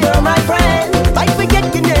know you're my friend. Might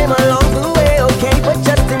forget your name along the way, okay? But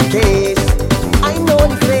just in case, I know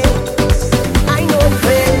the face. I know the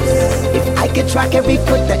face. If I could track every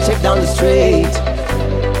foot that checked down the street,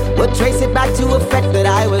 would trace it back to a fete that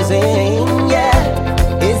I was in, yeah.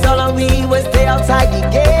 It's all we was there outside the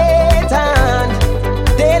gate and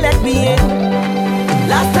they let me in.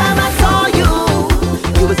 Last time I saw you,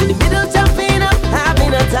 you was in the middle jumping up,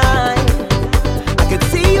 having a time. I could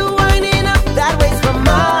see you winding up that waist from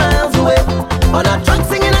miles away. On a trunk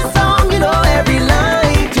singing a song, you know every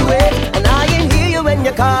line to it. And I can hear you when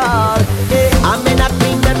you call. Yeah, I may not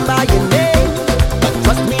remember your name, but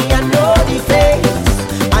trust me, I know the face.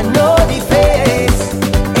 I know the face.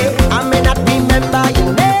 Hey, I may not remember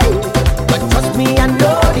your name, but trust me, I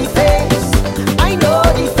know the face. I know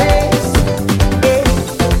the face. Hey,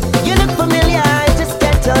 you look familiar, I just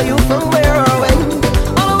can't tell you from where or when.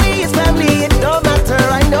 All we is family, it don't matter.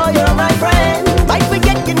 I know you're my friend. Might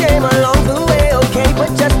forget your name along the way, okay? But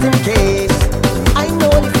just in case, I know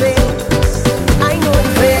the face. I know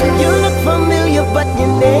the face. You look familiar, but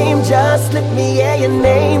your name just slipped me. Yeah, your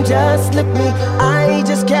name just slipped me. I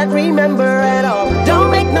just can't remember at all. Don't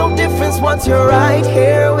make no difference once you're right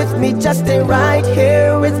here with me. Just stay right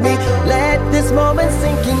here with me. Let this this moment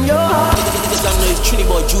sink in your heart. This don't know if Trini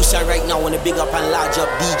Boy Juicer right now wanna big up and large up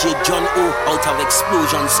DJ John O out of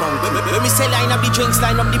Explosion Sound. When me say line up the drinks,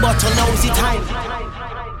 line up the bottle, now is the time.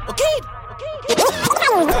 Okay?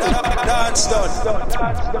 Dance done.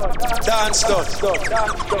 Dance done.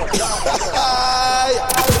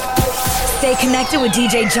 Stay connected with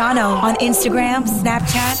DJ Jono on Instagram,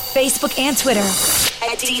 Snapchat, Facebook, and Twitter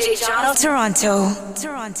at DJ Jono Toronto.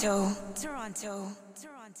 Toronto. Toronto.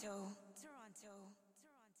 Toronto.